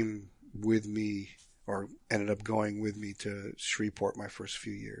came with me, or ended up going with me, to Shreveport my first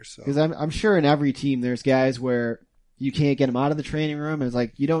few years. Because I'm sure in every team there's guys where you can't get them out of the training room, and it's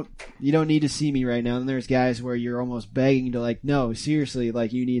like, you don't need to see me right now. And there's guys where you're almost begging to, like, no, seriously,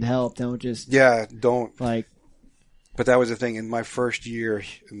 like, you need help. Don't just like. But that was the thing in my first year.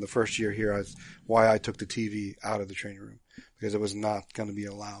 In the first year here, why I took the TV out of the training room, because it was not going to be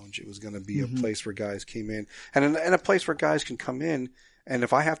a lounge. It was going to be a place where guys came in, and a place where guys can come in. And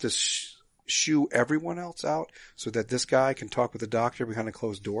if I have to shoo everyone else out so that this guy can talk with the doctor behind a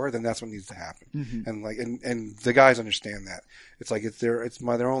closed door, then that's what needs to happen. And the guys understand that. It's like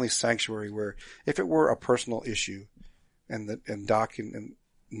their only sanctuary, where if it were a personal issue and Doc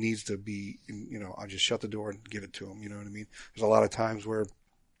needs to be, I'll just shut the door and give it to him. You know what I mean? There's a lot of times where,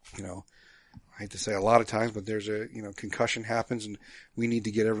 I hate to say a lot of times, but there's a, concussion happens and we need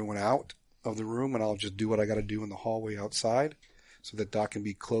to get everyone out of the room, and I'll just do what I got to do in the hallway outside, so that Doc can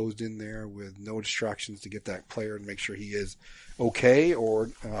be closed in there with no distractions to get that player and make sure he is okay, or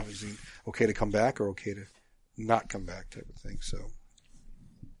obviously okay to come back or okay to not come back, type of thing. It's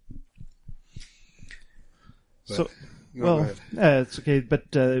okay.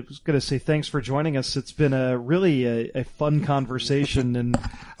 But I was going to say thanks for joining us. It's been really a fun conversation, and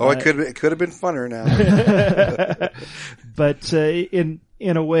it could have been funner now. But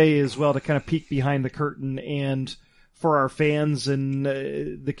in a way as well, to kind of peek behind the curtain, and for our fans and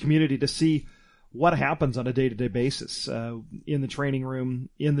the community to see what happens on a day-to-day basis in the training room,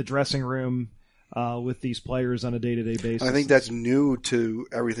 in the dressing room, with these players on a day-to-day basis. I think that's new to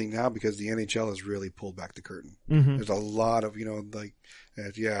everything now because the NHL has really pulled back the curtain. Mm-hmm. There's a lot of,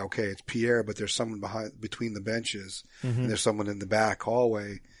 it's Pierre, but there's someone between the benches, Mm-hmm. and there's someone in the back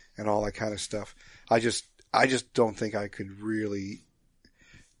hallway and all that kind of stuff. I just don't think I could really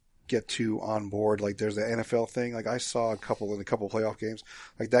get too on board. Like there's the NFL thing. Like I saw in a couple playoff games,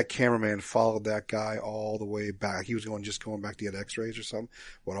 like that cameraman followed that guy all the way back. He was just going back to get x-rays or something,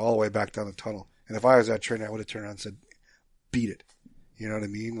 went all the way back down the tunnel. And if I was that trainer, I would have turned around and said, beat it. You know what I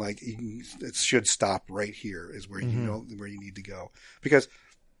mean? Like it should stop right here is where Mm-hmm. you know where you need to go. Because,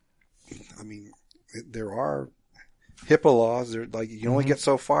 I mean, there are HIPAA laws. They're like, you can only Mm-hmm. get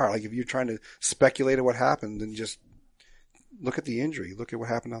so far. Like if you're trying to speculate at what happened, then just look at the injury, look at what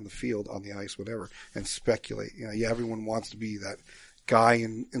happened on the field, on the ice, whatever, and speculate. You know, yeah, everyone wants to be that guy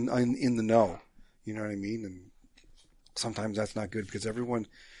in the know. You know what I mean? And sometimes that's not good because everyone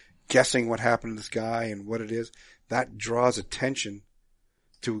guessing what happened to this guy and what it is, that draws attention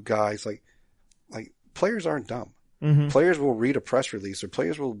to guys. Like players aren't dumb. Mm-hmm. Players will read a press release, or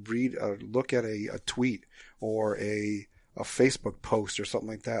players will look at a tweet or a Facebook post or something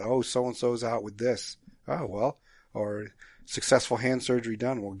like that. Oh, so and so's out with this. Oh well, or successful hand surgery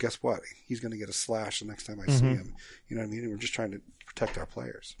done. Well, guess what? He's going to get a slash the next time I see him. You know what I mean? And we're just trying to protect our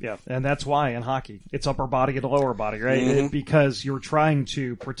players. Yeah, and that's why in hockey it's upper body and lower body, right? Mm-hmm. Because you're trying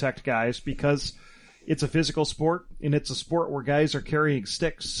to protect guys because it's a physical sport and it's a sport where guys are carrying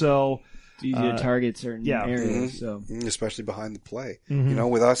sticks. So It's easy to target certain areas. So Especially behind the play. Mm-hmm. You know,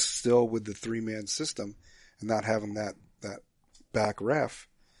 with us still with the 3-man system and not having that back ref,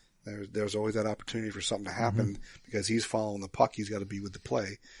 there's always that opportunity for something to happen because he's following the puck. He's got to be with the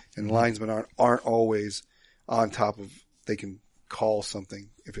play, and linesmen aren't always on top of. They can call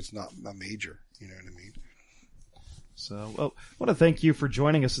something if it's not a major. You know what I mean? So, well, I want to thank you for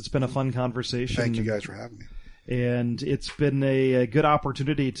joining us. It's been a fun conversation. Thank you guys for having me. And it's been a good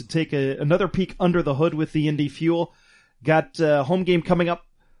opportunity to take another peek under the hood with the Indy Fuel. Got a home game coming up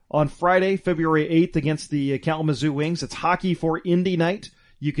on Friday, February 8th against the Kalamazoo Wings. It's Hockey for Indy Night.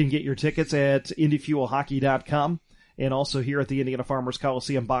 You can get your tickets at IndyFuelHockey.com and also here at the Indiana Farmers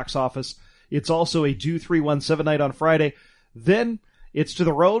Coliseum box office. It's also a Do 317 night on Friday. Then it's to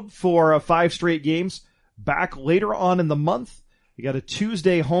the road for 5 straight games. Back later on in the month, you got a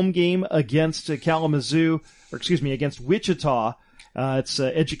Tuesday home game against against Wichita. It's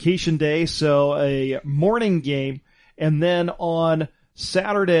Education Day, so a morning game. And then on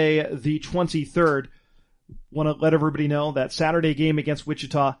Saturday, the 23rd, want to let everybody know that Saturday game against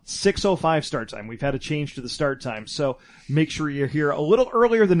Wichita, 6:05 start time. We've had a change to the start time, so make sure you're here a little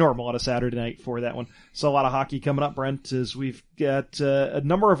earlier than normal on a Saturday night for that one. So a lot of hockey coming up, Brent, as we've got a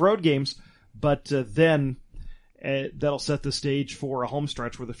number of road games, but then that'll set the stage for a home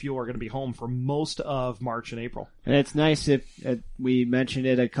stretch where the Fuel are going to be home for most of March and April. And it's nice if we mentioned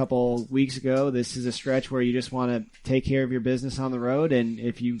it a couple weeks ago. This is a stretch where you just want to take care of your business on the road, and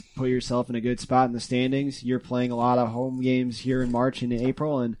if you put yourself in a good spot in the standings, you're playing a lot of home games here in March and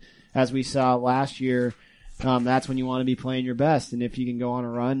April. And as we saw last year, that's when you want to be playing your best. And if you can go on a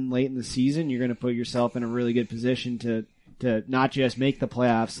run late in the season, you're going to put yourself in a really good position to not just make the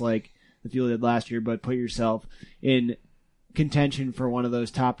playoffs like the Fuel did last year, but put yourself in contention for one of those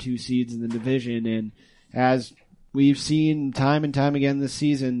top 2 seeds in the division. And as we've seen time and time again this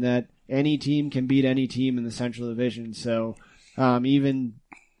season, that any team can beat any team in the Central Division. So even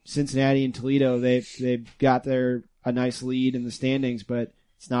Cincinnati and Toledo, they've got a nice lead in the standings, but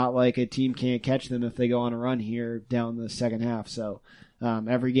it's not like a team can't catch them if they go on a run here down the second half. So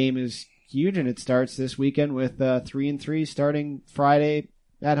every game is huge, and it starts this weekend with 3-3 starting Friday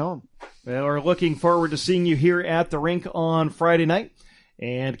at home. Well, we're looking forward to seeing you here at the rink on Friday night.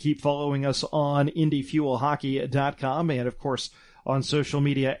 And keep following us on IndyFuelHockey.com and, of course, on social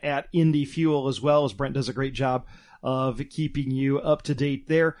media at IndyFuel as well, as Brent does a great job of keeping you up to date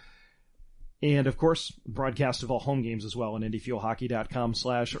there. And, of course, broadcast of all home games as well on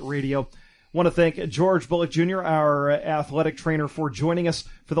IndyFuelHockey.com/radio. Want to thank George Bullock Jr., our athletic trainer, for joining us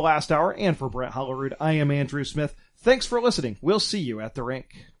for the last hour. And for Brent Hollerud, I am Andrew Smith. Thanks for listening. We'll see you at the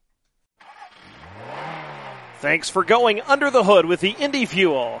rink. Thanks for going under the hood with the Indy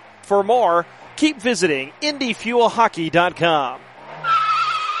Fuel. For more, keep visiting IndyFuelHockey.com.